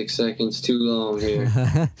 56 seconds too long here.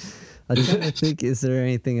 I'm trying to think, is there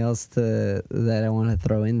anything else that I want to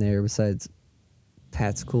throw in there besides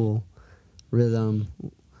Pat's cool rhythm?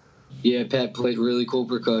 Yeah, Pat played really cool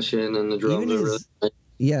percussion, and the drums are really nice.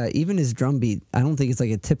 Yeah, even his drum beat, I don't think it's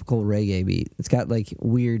like a typical reggae beat. It's got like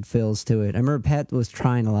weird fills to it. I remember Pat was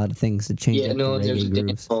trying a lot of things to change up the reggae there's a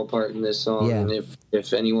grooves. dancehall part in this song, Yeah. And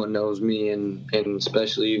if anyone knows me, and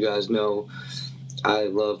especially you guys know, I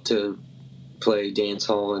love to play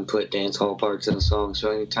dancehall and put dancehall parts in a song.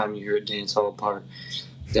 So anytime you hear a dancehall part,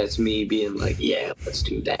 that's me being like, yeah, let's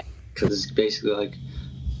do that. Because it's basically like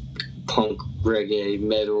punk reggae,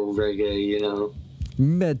 metal reggae,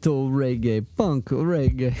 Metal reggae, punk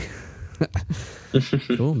reggae.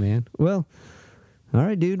 Cool, man. Well, all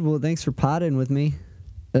right, dude. Well, thanks for potting with me.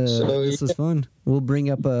 This was fun. We'll bring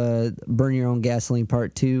up Burn Your Own Gasoline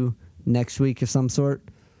Part 2 next week of some sort.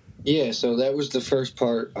 Yeah, so that was the first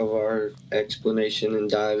part of our explanation and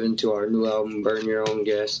dive into our new album, Burn Your Own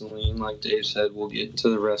Gasoline. Like Dave said, we'll get to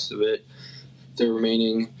the rest of it, the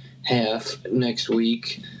remaining half, next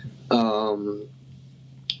week.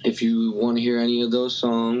 If you want to hear any of those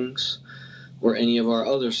songs or any of our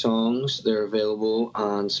other songs, they're available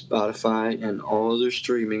on Spotify and all other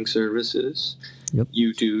streaming services.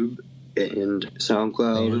 YouTube and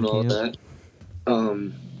SoundCloud and all that.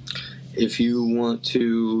 If you want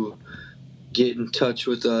to get in touch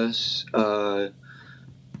with us,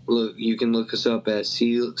 you can look us up at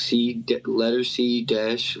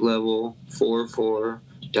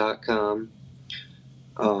level44.com.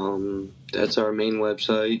 That's our main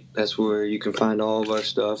website. That's where you can find all of our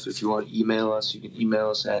stuff. If you want to email us, you can email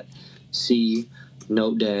us at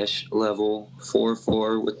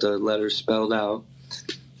level44 with the letters spelled out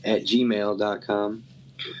at gmail.com.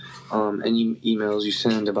 Any emails you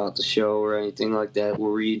send about the show or anything like that,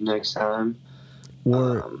 we'll read next time.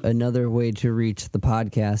 Or another way to reach the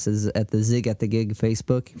podcast is at the Zig at the Gig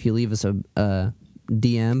Facebook. If you leave us a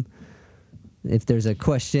DM, if there's a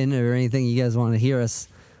question or anything you guys want to hear us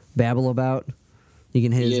babble about, you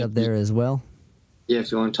can hit us up there as well. Yeah,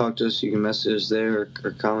 if you want to talk to us, you can message us there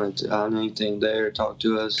or comment on anything there. Talk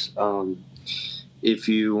to us. If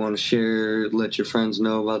you want to share, let your friends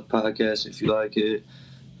know about the podcast if you like it.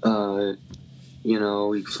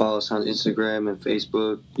 You can follow us on Instagram and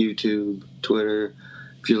Facebook, YouTube, Twitter.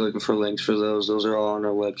 If you're looking for links for those are all on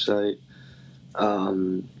our website.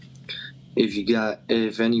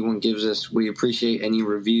 If anyone gives us, we appreciate any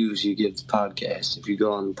reviews you give the podcast. If you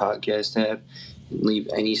go on the podcast tab and leave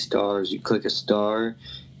any stars, you click a star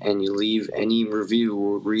and you leave any review,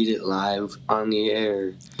 we'll read it live on the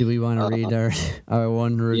air. Do we want to read our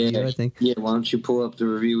one review, I think? Yeah, why don't you pull up the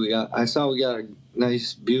review we got? I saw we got a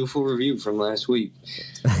nice, beautiful review from last week.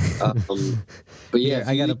 But yeah,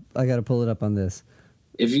 I gotta pull it up on this.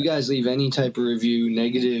 If you guys leave any type of review,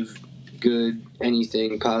 negative, good,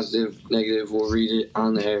 anything, positive, negative, we'll read it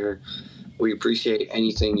on the air. We appreciate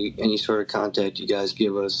anything, any sort of contact you guys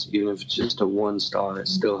give us, even if it's just a 1 star. It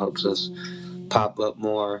still helps us pop up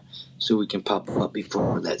more, so we can pop up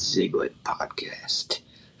before that Ziglet podcast.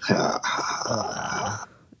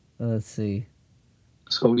 Let's see.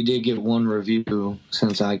 So we did get 1 review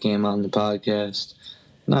since I came on the podcast.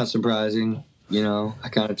 Not surprising, I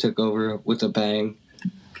kind of took over with a bang.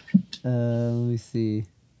 Let me see.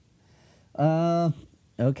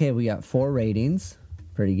 Okay, we got 4 ratings.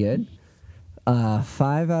 Pretty good.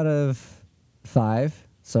 5 out of 5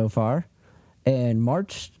 so far. And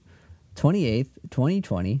March 28th,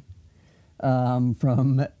 2020,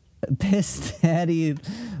 from Piss Daddy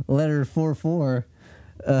letter 44.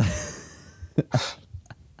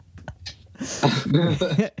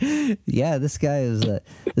 Yeah, this guy is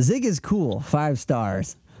Zig is cool. 5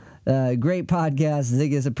 stars. Great podcast.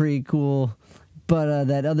 Zig is a pretty cool, but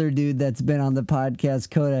that other dude that's been on the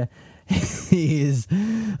podcast, Coda, he is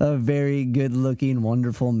a very good-looking,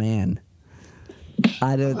 wonderful man.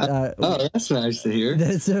 I don't. That's nice to hear.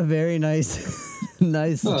 That's a very nice.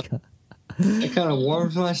 That kind of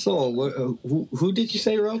warms my soul. Who did you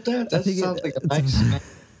say wrote that? That sounds like a nice man.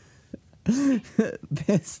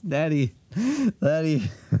 Piss Daddy.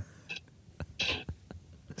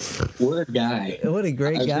 What a guy. What a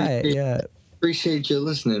great guy. Yeah. Appreciate you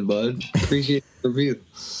listening, bud. Appreciate the review.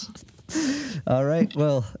 All right.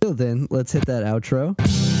 Well, then let's hit that outro.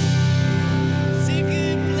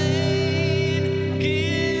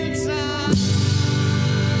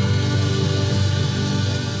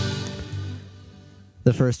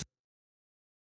 The first